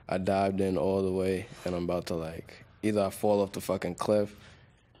 I dived in all the way, and I'm about to like, either I fall off the fucking cliff,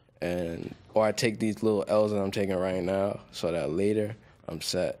 or I take these little L's that I'm taking right now, so that later I'm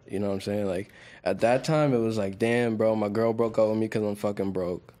set. You know what I'm saying? Like, at that time, it was like, damn, bro, my girl broke up with me because I'm fucking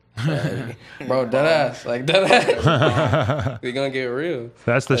broke. Like, bro, deadass. We gonna get real.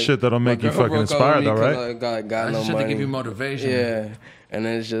 That's the shit that'll make you fucking inspired, though, right? I got That's no shit money. to give you motivation. Yeah. And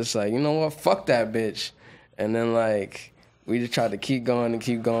then it's just like, you know what? Fuck that bitch. And then, like, we just tried to keep going.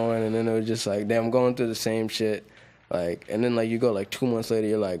 And then it was just like, damn, I'm going through the same shit. Like, and then, like, you go, like, 2 months later,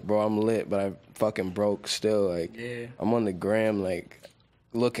 you're like, bro, I'm lit, but I fucking broke still. Like, I'm on the gram, like,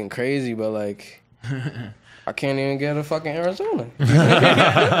 looking crazy, but, like, I can't even get to fucking Arizona.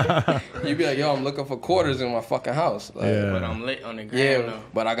 You be like, yo, I'm looking for quarters in my fucking house. Like, But I'm lit on the gram, though.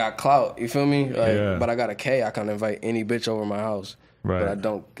 But I got clout, you feel me? Like, but I got a K, I can invite any bitch over my house. Right. But I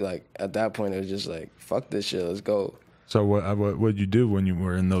don't, like, at that point, it was just like, fuck this shit, let's go. So what'd you do when you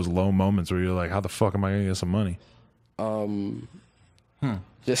were in those low moments where you're like, how the fuck am I gonna get some money?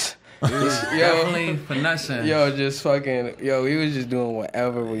 Just Definitely finessing. Yo, just fucking, we was just doing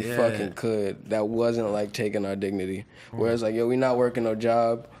whatever we fucking could that wasn't like taking our dignity. Whereas like, we not working no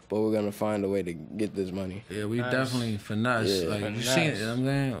job, but we're gonna find a way to get this money. Yeah, we definitely finesse. Like you seen it, you know what I'm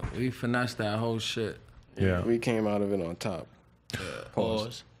saying? We finessed that whole shit. Yeah. We came out of it on top.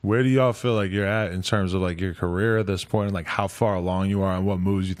 Pause. Where do y'all feel like you're at in terms of like your career at this point, and like how far along you are and what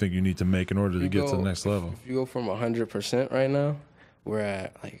moves you think you need to make in order to get to the next level? If you go from 100% right now, we're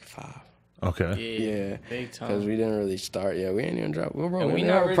at like 5. Okay. Yeah, big time. because we didn't really start. Yeah, we ain't even dropped. And we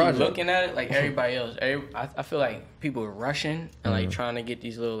not really looking at it like everybody else. I feel like people are rushing and like trying to get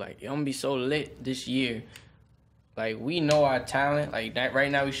these little like, I'm gonna be so lit this year. Like we know our talent. Like that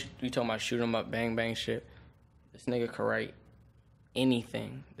right now, we talking about shoot 'em up, bang bang shit. This nigga could write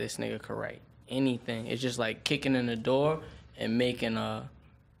anything. This nigga could write anything. It's just like kicking in the door and making a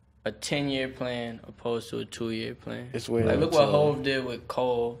 10-year plan opposed to a 2-year plan. It's weird. Like look what Hov did with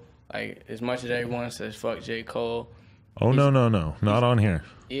Cole. Like as much as everyone says fuck J. Cole. Oh no, not on here.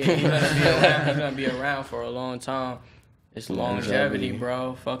 Yeah, he's gonna be around for a long time. It's longevity,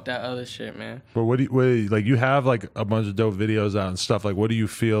 bro. Fuck that other shit, man. But what like you have like a bunch of dope videos out and stuff. Like what do you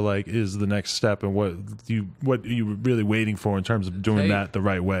feel like is the next step, and what are you really waiting for in terms of doing that the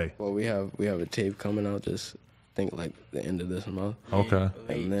right way? Well, we have a tape coming out. Just think like the end of this month. Okay.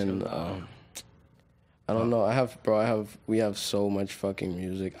 And then I don't know. We have so much fucking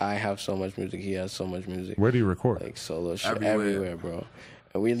music. I have so much music. He has so much music. Where do you record? Like solo shit everywhere, bro.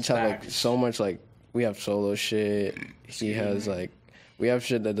 And we just have like so much like. We have solo shit. He has like, we have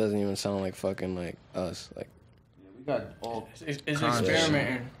shit that doesn't even sound like fucking like us. Like, we got all. It's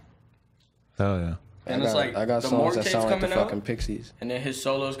experimenting. Hell yeah. And it's like I got the songs that tapes sound like the coming out, fucking Pixies. and then his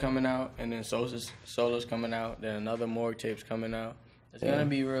solo's coming out, and then Sosa's solo's coming out, then another Morgue tape's coming out. It's gonna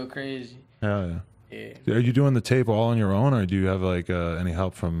be real crazy. Hell yeah. Are you doing the tape all on your own, or do you have like any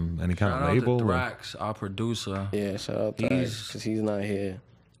help from any kind Shout of out label? to Thrax, our producer. Yeah, shout out to because he's not here.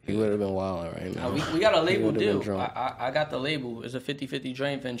 He would have been wilding right now. We got a label deal. I got the label. It's a 50-50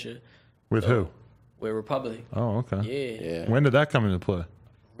 joint venture. With who? With Republic. Oh, okay. Yeah. When did that come into play?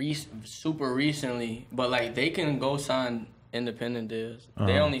 Super recently, but like they can go sign independent deals.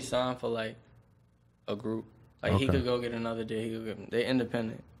 They only sign for like a group. Like he could go get another deal. They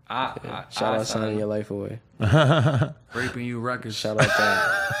independent. Shout out signing your life away. Raping You Records. Shout out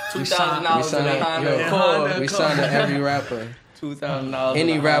that. $2,000 We signed to every rapper. $2,000.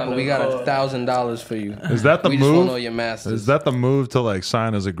 Any rapper, we got $1,000 for you. Is that the we move? just want to know your masters. Is that the move to like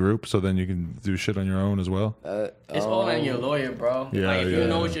sign as a group so then you can do shit on your own as well? It's all in your lawyer, bro. Yeah, like if you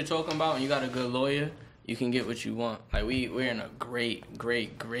know what you're talking about and you got a good lawyer, you can get what you want. Like we're in a great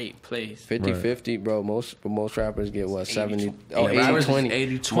place. 50-50, bro. Most rappers get what, 70? Oh,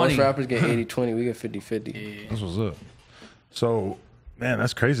 80-20. 80-20. Most rappers get 80-20. We get 50-50. Yeah. That's what's up. So, man,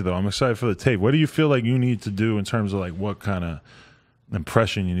 that's crazy though. I'm excited for the tape. What do you feel like you need to do in terms of like what kind of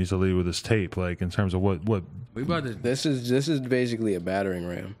impression you need to leave with this tape? Like in terms of what we about to. This is basically a battering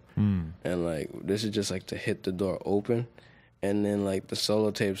ram, and like this is just like to hit the door open, and then like the solo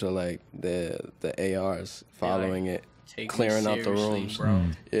tapes are like the ARs following it, clearing out the rooms. Bro.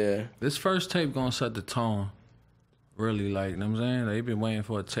 Yeah, This first tape gonna set the tone. Really, like, you know what I'm saying? They've been waiting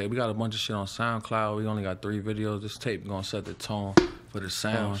for a tape. We got a bunch of shit on SoundCloud. We only got 3 videos. This tape gonna set the tone for the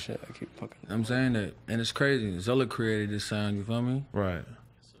sound. oh shit, I keep fucking. You know what I'm saying? That, and it's crazy. Zilla created this sound, you feel me? right?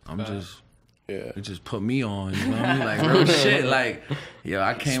 It just put me on, you feel me? Like real shit. Like, yo,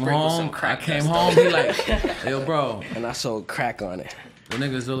 I came Sprinkle home. some crack He like, yo, bro. And I sold crack on it. The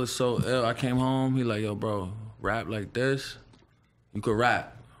nigga Zilla's so ill. I came home. He like, yo, bro, rap like this. You could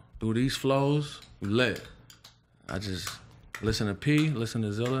rap. Do these flows. You lit. I just listen to P, listen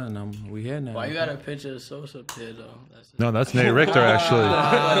to Zilla, and we here now. Why you got a picture of Sosa up there though? No, that's Nate Richter actually.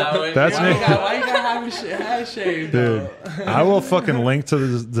 That's Nate. Why you gotta have his head shaved, Dude, I will fucking link to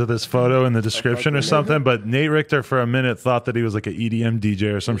this photo in the description or something. But Nate Richter for a minute thought that he was like an EDM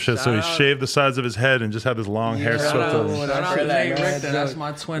DJ or some shit, so he shaved the sides of his head and just had this long hair swept over. Shout out to Nate Richter. That's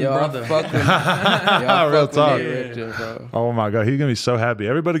my twin brother. Real talk. Richter, bro. Oh my god, he's gonna be so happy.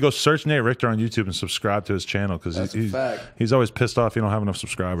 Everybody go search Nate Richter on YouTube and subscribe to his channel because he's always pissed off he don't have enough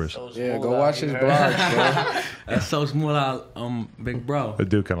subscribers. Yeah, go watch his vlogs, bro. That's SosMula, big bro. They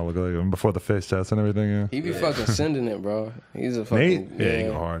do kind of look like him before the face tats and everything. Yeah. He be fucking sending it, bro. He's a fucking Nate? Yeah, he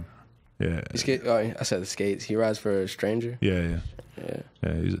go hard. Yeah. I said the skates. He rides for a stranger. Yeah.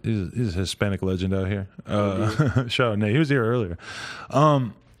 He's a Hispanic legend out here. Shout out Nate. He was here earlier.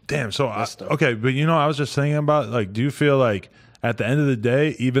 Damn. So okay, but I was just thinking about like, do you feel like at the end of the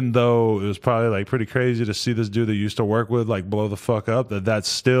day, even though it was probably like pretty crazy to see this dude that you used to work with like blow the fuck up, that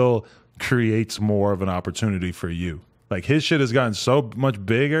still creates more of an opportunity for you? Like his shit has gotten so much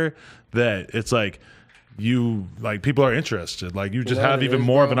bigger that it's like people are interested. Like you just have even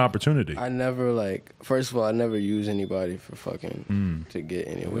more of an opportunity. I never first of all, I never use anybody for fucking to get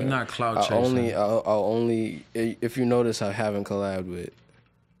anywhere. We're not clout chasing. I'll only, if you notice, I haven't collabed with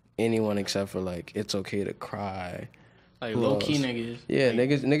anyone except for like It's Okay to Cry. Like low key niggas. Yeah,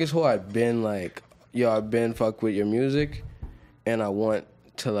 niggas who I've been like, yo, I've been fuck with your music, and I want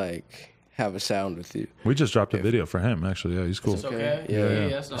to like have a sound with you. We just dropped a video for him, actually. Yeah, he's cool. It's okay. Yeah.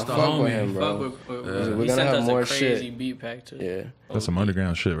 That's the Fuck homie. with him, bro. We're gonna have more crazy shit. beat pack too. Yeah. That's some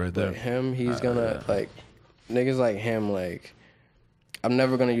underground shit right there. Like him, he's gonna like niggas like him. Like I'm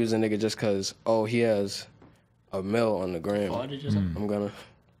never gonna use a nigga just cause he has a mill on the gram. I'm gonna.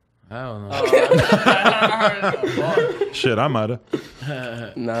 I don't know. Shit, I might have.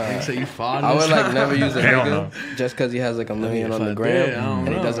 Nah. So you I would like never use a nigga just cause he has like a million on the gram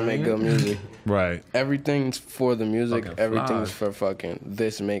and he doesn't make good music. Right. Everything's for the music. Fucking Everything's fly. for fucking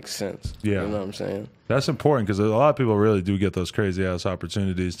this makes sense. Yeah. You know what I'm saying? That's important because a lot of people really do get those crazy ass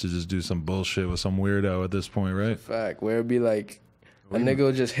opportunities to just do some bullshit with some weirdo at this point, right? Fact. Where it'd be like a nigga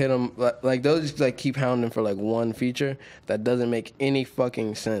will just hit him like they'll just like keep hounding for like one feature that doesn't make any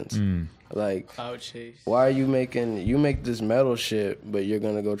fucking sense. Like Cloud chase. why are you make this metal shit but you're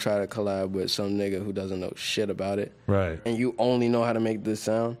gonna go try to collab with some nigga who doesn't know shit about it, Right. and you only know how to make this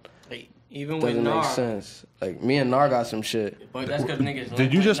sound? Like, even with Doesn't make Nar. sense. Like me and Nar got some shit. But that's because niggas.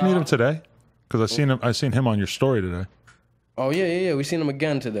 Did you just meet him today? Because I seen him on your story today. Oh yeah. We seen him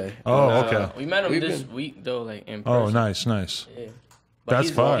again today. Oh, okay. We met him We've this been- week though, like in person. Oh, nice. Yeah. But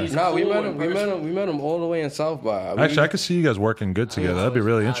That's fire. No, we cool met in him. We person. met him all the way in South by. Actually, I could see you guys working good together. That'd be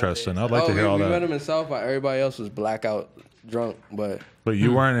really interesting. I'd like to hear all we met that. him in South by. Everybody else was blackout drunk, but But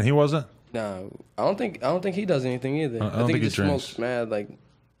you weren't and he wasn't? nah, I don't think he does anything either. I don't think he he just drinks. smokes mad like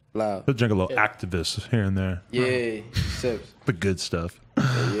loud. He'll drink a little activist here and there. Yeah, sips. The good stuff.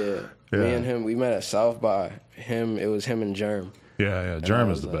 Yeah. Me and him, we met at South by. It was him and Germ. Yeah.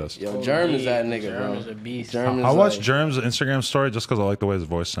 Germ is the best. Yo, Germ is that nigga, bro. Germ is a beast. Germ is I watched like, Germ's Instagram story just because I like the way his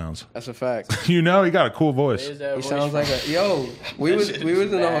voice sounds. That's a fact. You know, he got a cool voice. He sounds like we was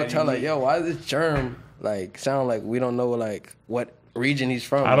in the hotel like, yo, why does Germ like sound like we don't know like what region he's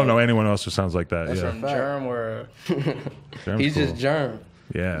from? I don't know anyone else who sounds like that. That's Yeah. From Germ or Germ's He's cool. just Germ.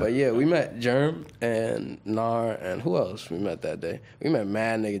 Yeah. But yeah, we met Germ and Nar and who else we met that day? We met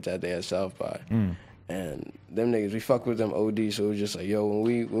mad niggas that day at South by. And them niggas, we fuck with them OD, so it was just like, yo,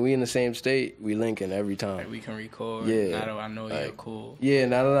 when we in the same state, we linking every time. like, we can record. Yeah. Now that I know you're cool. Yeah,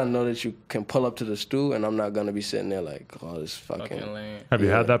 now that I know that you can pull up to the stool and I'm not gonna be sitting there like, oh, this Fucking fucking lame. Have you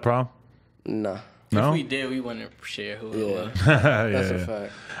had that problem? nah. No? If we did, we wouldn't share who it Yeah, was. that's Yeah. a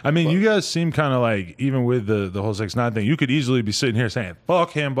fact. I mean, you guys seem kind of like, even with the whole 6ix9ine thing, you could easily be sitting here saying,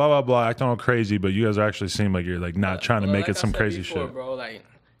 fuck him, blah, blah, blah, acting all crazy, but you guys actually seem like you're like not trying to Well, make like it some I said crazy before, shit. bro. Like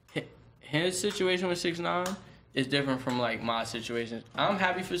his situation with 6ix9ine is different from like my situation. I'm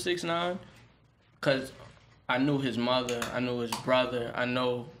happy for 6ix9ine because I knew his mother, I knew his brother, I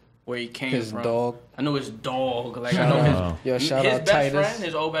know where he came His from. dog. I know his dog. Like I Shout know out. Yo, shout his out best Titus. friend,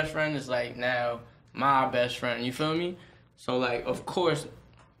 his old best friend is like now my best friend. You feel me? So like, of course,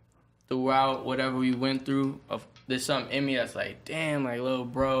 throughout whatever we went through, there's something in me that's like, damn, like little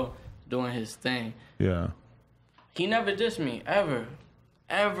bro doing his thing. Yeah. He never dissed me ever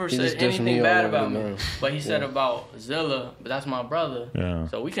He said just dissed me anything all bad over about the me. man. But he said about Zilla, but that's my brother. Yeah.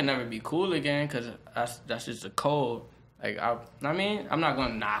 So we can never be cool again because that's just a code. Like I mean, I'm not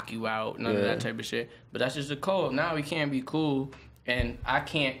gonna knock you out, none of that type of shit. But that's just a code. Now we can't be cool, and I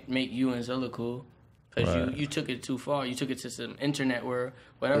can't make you and Zilla cool because Right. you took it too far. You took it to some internet where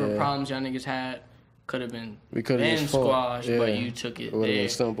whatever problems y'all niggas had could have been squashed, but you took it It would have there. been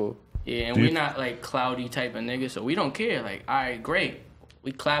simple. Yeah, and we're not like cloudy type of niggas, so we don't care. Like, all right, great,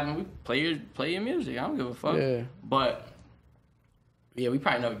 we clapping, we play your music. I don't give a fuck. Yeah. But yeah, we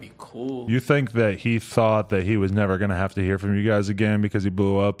probably never be cool. You think that he thought that he was never going to have to hear from you guys again because he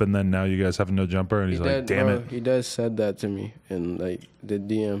blew up and then now you guys have no jumper and he's like, damn it. He does said that to me in like the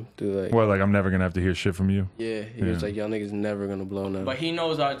DM through like Well, like, I'm never going to have to hear shit from you. yeah, he was like, y'all niggas never gonna blow now. But he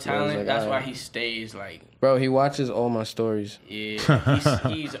knows our talent. like, That's why alright. he stays like, Bro, he watches all my stories. yeah,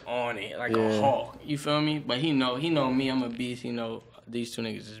 he's on it like a hawk. You feel me? But he know me. I'm a beast. He know these two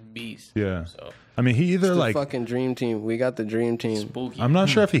niggas is beasts. Yeah. So I mean, he either The like, fucking dream team. We got the dream team. spooky. I'm not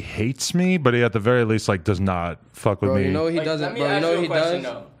sure if he hates me, but he at the very least like does not fuck with Bro, me. you know he Like, doesn't. let me Bro, you ask know you what a he question,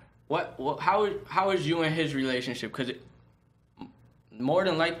 does. though. How is you and his relationship? Because more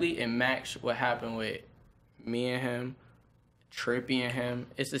than likely it matched what happened with me and him Trippy and him.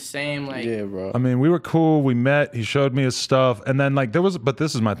 It's the same, like... Yeah, bro. I mean, we were cool. We met. He showed me his stuff. And then, like, but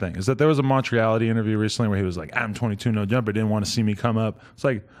this is my thing, is that there was a Montreality interview recently where he was like, I'm 22, no jumper, didn't want to see me come up. It's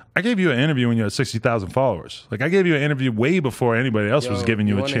like, I gave you an interview when you had 60,000 followers. Like, I gave you an interview way before anybody else was giving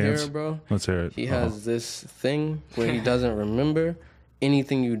you a chance. Hear it, bro? Let's hear it. He has this thing where he doesn't remember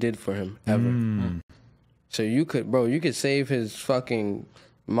anything you did for him, ever. So you could save his fucking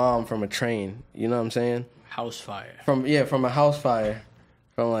mom from a train. You know what I'm saying? House fire. From a house fire.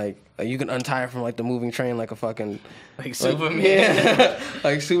 From like you can untie her from like the moving train like a fucking... Like Superman. Yeah,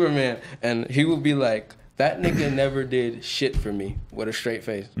 like Superman. And he would be like, that nigga never did shit for me with a straight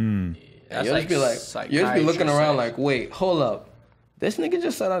face. That's You'll like just be looking around like, wait, hold up. This nigga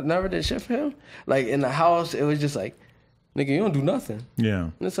just said I never did shit for him? Like in the house, it was just like, nigga, you don't do nothing. Yeah.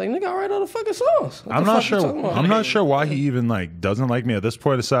 And it's like, nigga, I write all the fucking songs. I'm not sure why he even like doesn't like me at this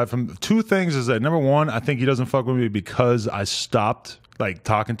point, aside from two things. Is that number one, I think he doesn't fuck with me because I stopped like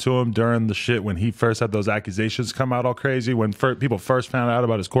talking to him during the shit when he first had those accusations come out all crazy, when people first found out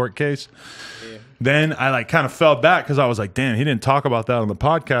about his court case. Yeah. Then I like kind of fell back because I was like, damn, he didn't talk about that on the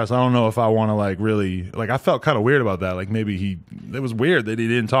podcast. I don't know if I want to like really, like, I felt kind of weird about that. Like maybe it was weird that he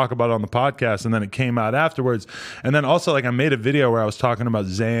didn't talk about it on the podcast, and then it came out afterwards. And then also like I made a video where I was talking about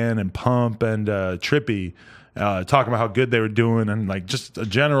Zan and Pump and Trippy, talking about how good they were doing and like just a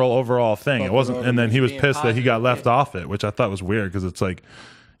general overall thing. It wasn't, and then he was pissed that he got left off it, which I thought was weird because it's like,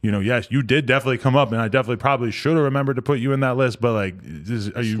 you know, yes, you did definitely come up, and I definitely probably should have remembered to put you in that list. But like,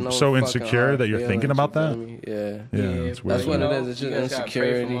 are you so insecure that you're thinking about that? Yeah, it's weird. That's what it is. It's just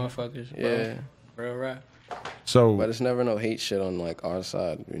insecurity. Yeah, real rap. So, but it's never no hate shit on like our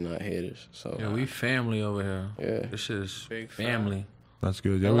side. We're not haters. So yeah, we family over here. Yeah, this shit is family. That's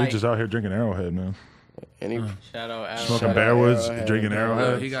good. Yeah, we just out here drinking Arrowhead, man. Shout out Arrowhead. Smoking Bearwoods, drinking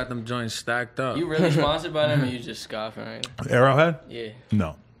Arrowhead. He got them joints stacked up. You really sponsored by them, or you just scoffing right now? Arrowhead? Yeah.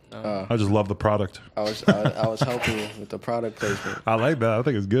 No. I just love the product. I was helping you with the product placement. I like that. I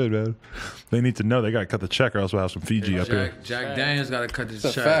think it's good, man. They need to know they got to cut the check, or else we'll have some Fiji up here. Jack Daniels got to cut this check.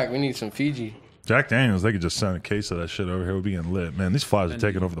 It's a fact. We need some Fiji. Jack Daniels, they could just send a case of that shit over here. We'll be getting lit. Man, these flies are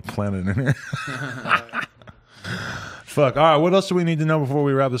taking over the planet in here. Fuck. All right, what else do we need to know before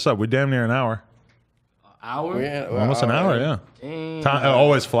we wrap this up? We're damn near an hour. Hour? We're almost an hour, yeah. Dang. Time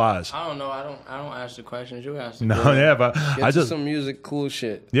always flies. I don't know. I don't ask the questions. You ask the No, yeah, but I just some music, cool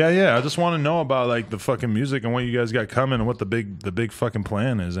shit. Yeah. I just want to know about like the fucking music and what you guys got coming and what the big fucking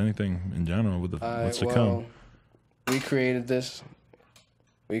plan is. Anything in general with what's to come. We created this.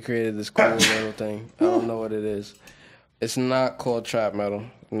 We created this cool little thing. I don't know what it is. It's not called trap metal.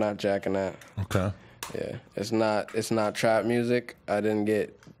 I'm not jacking that. Okay. Yeah, it's not trap music.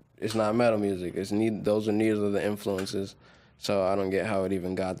 It's not metal music. Those are neither of the influences. So I don't get how it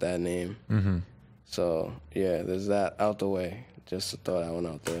even got that name. Mm-hmm. So yeah, there's that out the way. Just to throw that one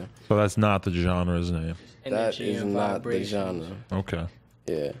out there. So that's not the genre's name. That is not the genre. Okay.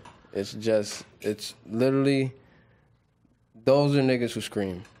 Yeah, it's literally, those are niggas who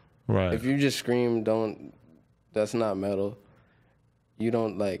scream. Right. If you just scream, that's not metal. You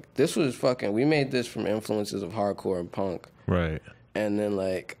don't like, this was fucking, we made this from influences of hardcore and punk. Right. And then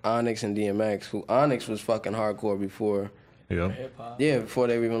like Onyx and DMX, Onyx was fucking hardcore before. Yeah. Hip-hop. Yeah, before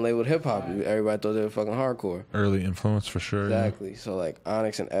they were even labeled hip hop. Right. Everybody thought they were fucking hardcore. Early influence for sure. Exactly. Yeah. So like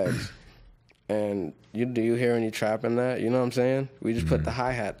Onyx and X. And do you hear any trap in that? You know what I'm saying? We just put the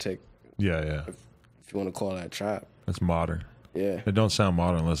hi-hat tick. Yeah. If you want to call that trap. It's modern. Yeah. It don't sound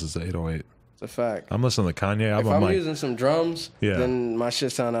modern unless it's 808. It's a fact. I'm listening to the Kanye album. If I'm using some drums, then my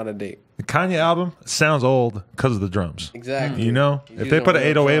shit sound out of date. The Kanye album sounds old because of the drums. Exactly. You know? If they put an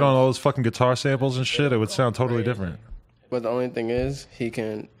 808 on all those fucking guitar samples and shit, it would sound totally different. But the only thing is, he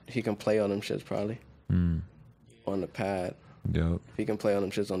can play on them shits probably. On the pad. Yep. If he can play on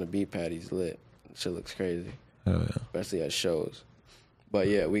them shits on the beat pad, he's lit. Shit looks crazy. Hell yeah. Especially at shows. But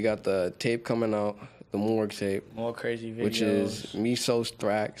yeah, we got the tape coming out, the Morgue tape. More crazy videos. Which is Me So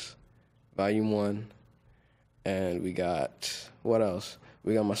Thrax, Volume 1. And we got, what else?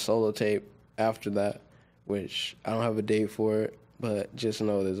 We got my solo tape after that, which I don't have a date for it, but just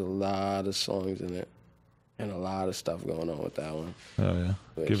know there's a lot of songs in it. And a lot of stuff going on with that one. Oh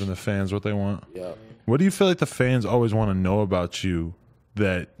yeah, giving the fans what they want. Yeah. What do you feel like the fans always want to know about you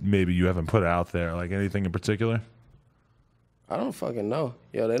that maybe you haven't put out there? Like anything in particular? I don't fucking know.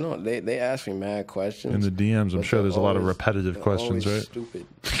 Yo, they don't. They ask me mad questions. In the DMs, I'm sure there's a lot of repetitive questions, right? Stupid.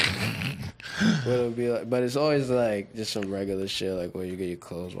 But it's always like just some regular shit, like where you get your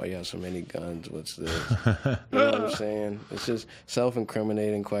clothes, why you have so many guns, what's this? You know what I'm saying? It's just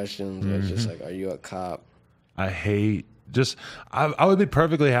self-incriminating questions. Where it's just like, are you a cop? I hate just I would be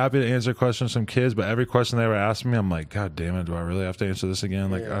perfectly happy to answer questions from kids, but every question they were asking me, I'm like, God damn it, do I really have to answer this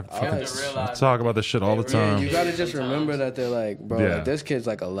again? Like, I talk about this shit all the time. You gotta just remember that they're like, bro, like, this kid's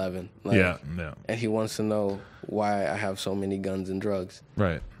like 11. Like, yeah. And he wants to know why I have so many guns and drugs.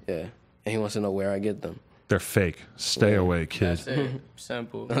 Right. Yeah. And he wants to know where I get them. They're fake. Stay away, kid. That's it.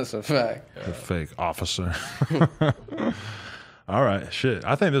 Simple. That's a fact. They're fake, officer. All right, shit.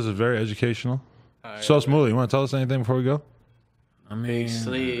 I think this is very educational. Right, SosMula, you want to tell us anything before we go? I mean,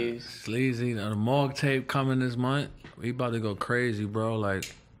 Sleazy. The Morgue tape coming this month. We about to go crazy, bro.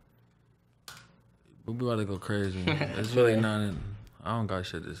 Like, we about to go crazy. It's really not. I don't got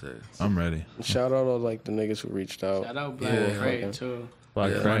shit to say. I'm ready. Shout out all like the niggas who reached out. Shout out Black Craig too.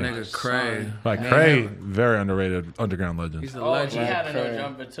 Black My Cray. nigga Cray. Black Cray, very underrated underground legend. He's the Oh, he legend. had a no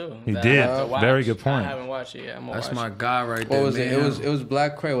jumper too. He That did. I have to watch. Very good point. I haven't watched it yet. I'm gonna That's watch my it. guy right What there. was it? man. It was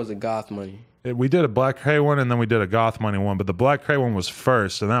Black Cray. Or was it Goth Money? We did a Black Cray one, and then we did a Goth Money one, but the Black Cray one was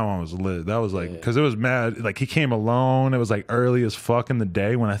first, and that one was lit. That was like, because it was mad. Like, he came alone. It was like early as fuck in the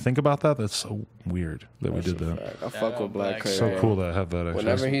day. When I think about that, that's so weird that we did that. I fuck with Black Cray. So cool to have that. Actually.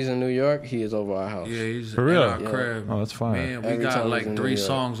 Whenever he's in New York, he is over our house. Yeah, he's For real? in our crib. Oh, that's fine. Man, we Every got time he's like in 3 New York.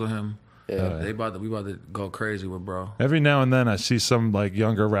 songs with him. Yeah. We about to go crazy with bro. Every now and then, I see some like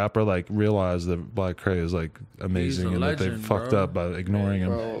younger rapper like realize that Black Cray is like amazing, He's a and that they legend, fucked bro. up by ignoring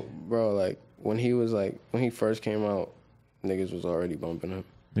him. Bro, like when he first came out, niggas was already bumping him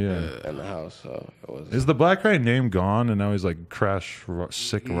Yeah. in the house. So it was Is the Black Cray name gone, and now he's like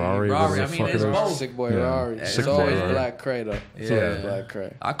Sick Rari? Rari, whatever the I mean, fuck it's it is? both. Sick Boy Yeah. Rari. Sick It's Boy always Rari. Black Cray though. It's always Black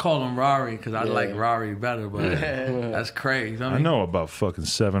Cray. I call him Rari because I like Rari better, but that's crazy. You know what I know about fucking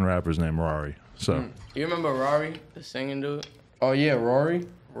 7 rappers named Rari. So You remember Rory, the singing dude? Oh yeah, Rory.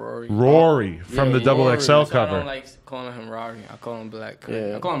 Rory from the Double Rory. XL So I cover. don't like calling him Rory. I call him Black Craig.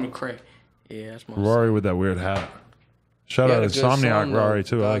 Yeah. I call him Craig. Yeah, that's my Rory with that weird hat. Shout He out had a good Insomniac song, Rari though,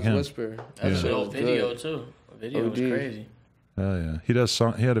 too. I like God's him. Whisper. That's That shit a was video good. too. The video was OD. crazy. Hell yeah.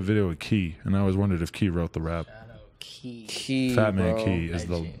 He had a video with Key, and I always wondered if Key wrote the rap. Key, Fat Man bro. Key is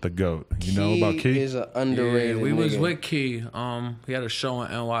the goat. You know about Key? Is an Yeah, underrated. we was nigga. with Key. He had a show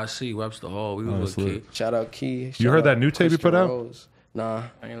in NYC, Webster Hall. We was that's with lit. Key. Shout out Key. You heard that new tape he put out? Rose. Nah.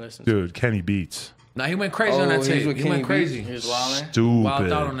 I ain't listening to Dude, Kenny Beats. Nah, he went crazy on Oh, that he was tape. with He Kenny went crazy. He was wilding.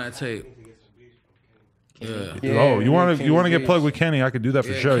 Wild out on Stupid. that tape. Yeah. Oh, you want to Kenny get Beats. plugged with Kenny? I could do that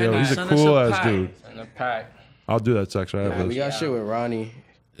for Yeah, sure. Yo, Kenny, he's a send us cool a ass pack. dude. In the pack. I'll do that section. I have We this. got shit with Ronnie.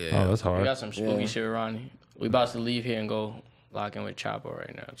 Yeah. Oh, that's We hard. got some spooky Yeah. shit with Ronnie. We about to leave here and go lock in with Chapo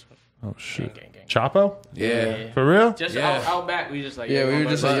right now. So. Oh shit. Gang. Chapo? Yeah. For real? Just Yeah. out back, we just like Yeah, we were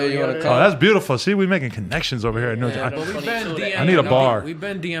just like, yo, you wanna Oh, come? that's beautiful. See, we making connections over here. Yeah, I, but We've been 22 DMing. I need a bar. We've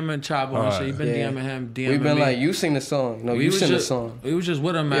been DMing Chapo and shit. You've been Yeah. DMing him. DMing We've been me. like, you sing the song. No, We you was sing the just- song. We was just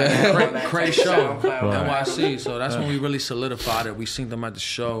with him at Cray show, NYC. So that's when we really solidified it. We seen them at the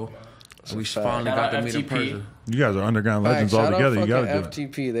show. And we finally Shout got out to meet in FTP. person. you guys are underground Right, legends all shout out together. You fucking gotta do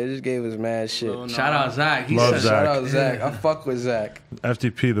it. FTP. They just gave us mad shit. Lil Shout out Zach. He Love said, Zach. Shout out Zach. I fuck with Zach.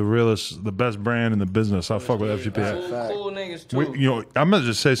 FTP, the realest, the best brand in the business. I fuck with FTP. Cool niggas too. We, I'm gonna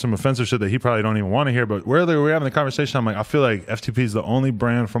just say some offensive shit that he probably don't even want to hear. But where they were having the conversation, I'm like, I feel like FTP is the only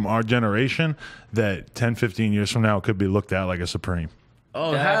brand from our generation that 10, 15 years from now could be looked at like a Supreme.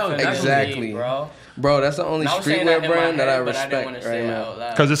 Oh, hell, Definitely, that's Exactly. bro. Bro, that's the only I was saying that streetwear in my brand that I head, but I didn't respect want to right say it now. out loud.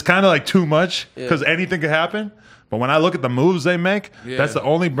 Because it's kind of like too much. Because anything could happen. But when I look at the moves they make, that's the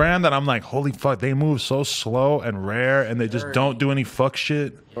only brand that I'm like, holy fuck, they move so slow and rare, and they just don't do any fuck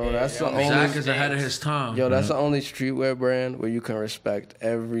shit. Bro, that's the Zach only. is ahead of his time. Yo, that's the only streetwear brand where you can respect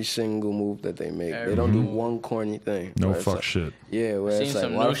every single move that they make. They don't do one corny thing. No Where it's fuck like- shit. Yeah, where Seen it's like,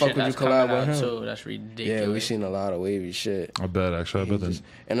 some why new the fuck shit would you that's coming collab with out him? too. That's ridiculous. Yeah, we seen a lot of wavy shit. I bet, actually. I bet that.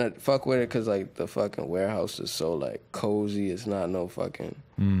 And I fuck with it because like the fucking warehouse is so like cozy. It's not no fucking.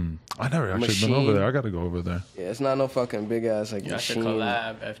 I never actually been Machine. over there. I got to go over there. Yeah, it's not no fucking big ass like Y'all should machine.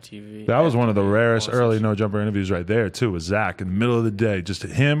 collab FTV. That was one of the rarest early No Jumper interviews right there, too, with Zach in the middle of the day. Just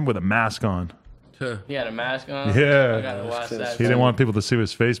him with a mask on. He had a mask on. Yeah. I gotta watch that. He didn't want people to see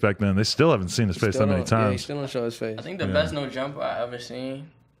his face back then. They still haven't seen his face that Still many don't- Yeah, he times. still don't show his face. I think the best no jumper I ever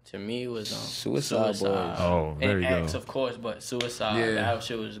seen to me was Suicide Boys. Oh, there and you go. X, of course, but Suicide. Yeah. That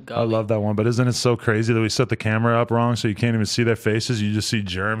shit was I gully. love that one, but isn't it so crazy that we set the camera up wrong so you can't even see their faces? You just see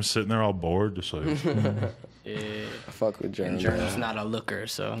Germs sitting there all bored, just like. Yeah. I fuck with Jeremy. Germ's not a looker,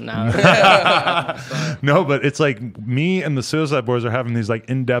 so now No, but it's like me and the Suicide Boys are having these like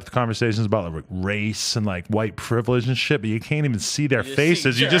in-depth conversations about like race and like white privilege and shit, but you can't even see their just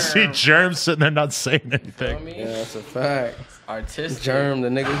faces. see You just see Germ. Germs sitting there not saying feel anything. me? Yeah, that's a fact. Artistic. Germ, the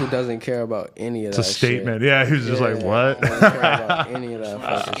nigga who doesn't care about any of It's that a statement. shit. Yeah, he was just like, what? Doesn't care about any of that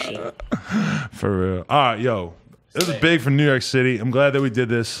fucking shit. For real. All right, yo. This is big for New York City. I'm glad that we did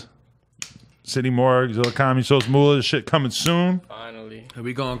this. City Morgue, ZillaKami, SosMula. This shit coming soon. Finally.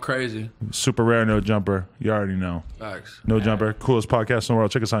 We going crazy. Super rare, No Jumper. You already know. Facts. No Jumper, coolest podcast in the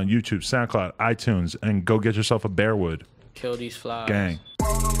world. Check us out on YouTube, SoundCloud, iTunes, and go get yourself a Bearwood. Kill these flies. Gang.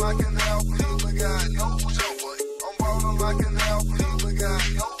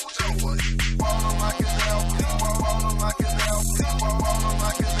 I'm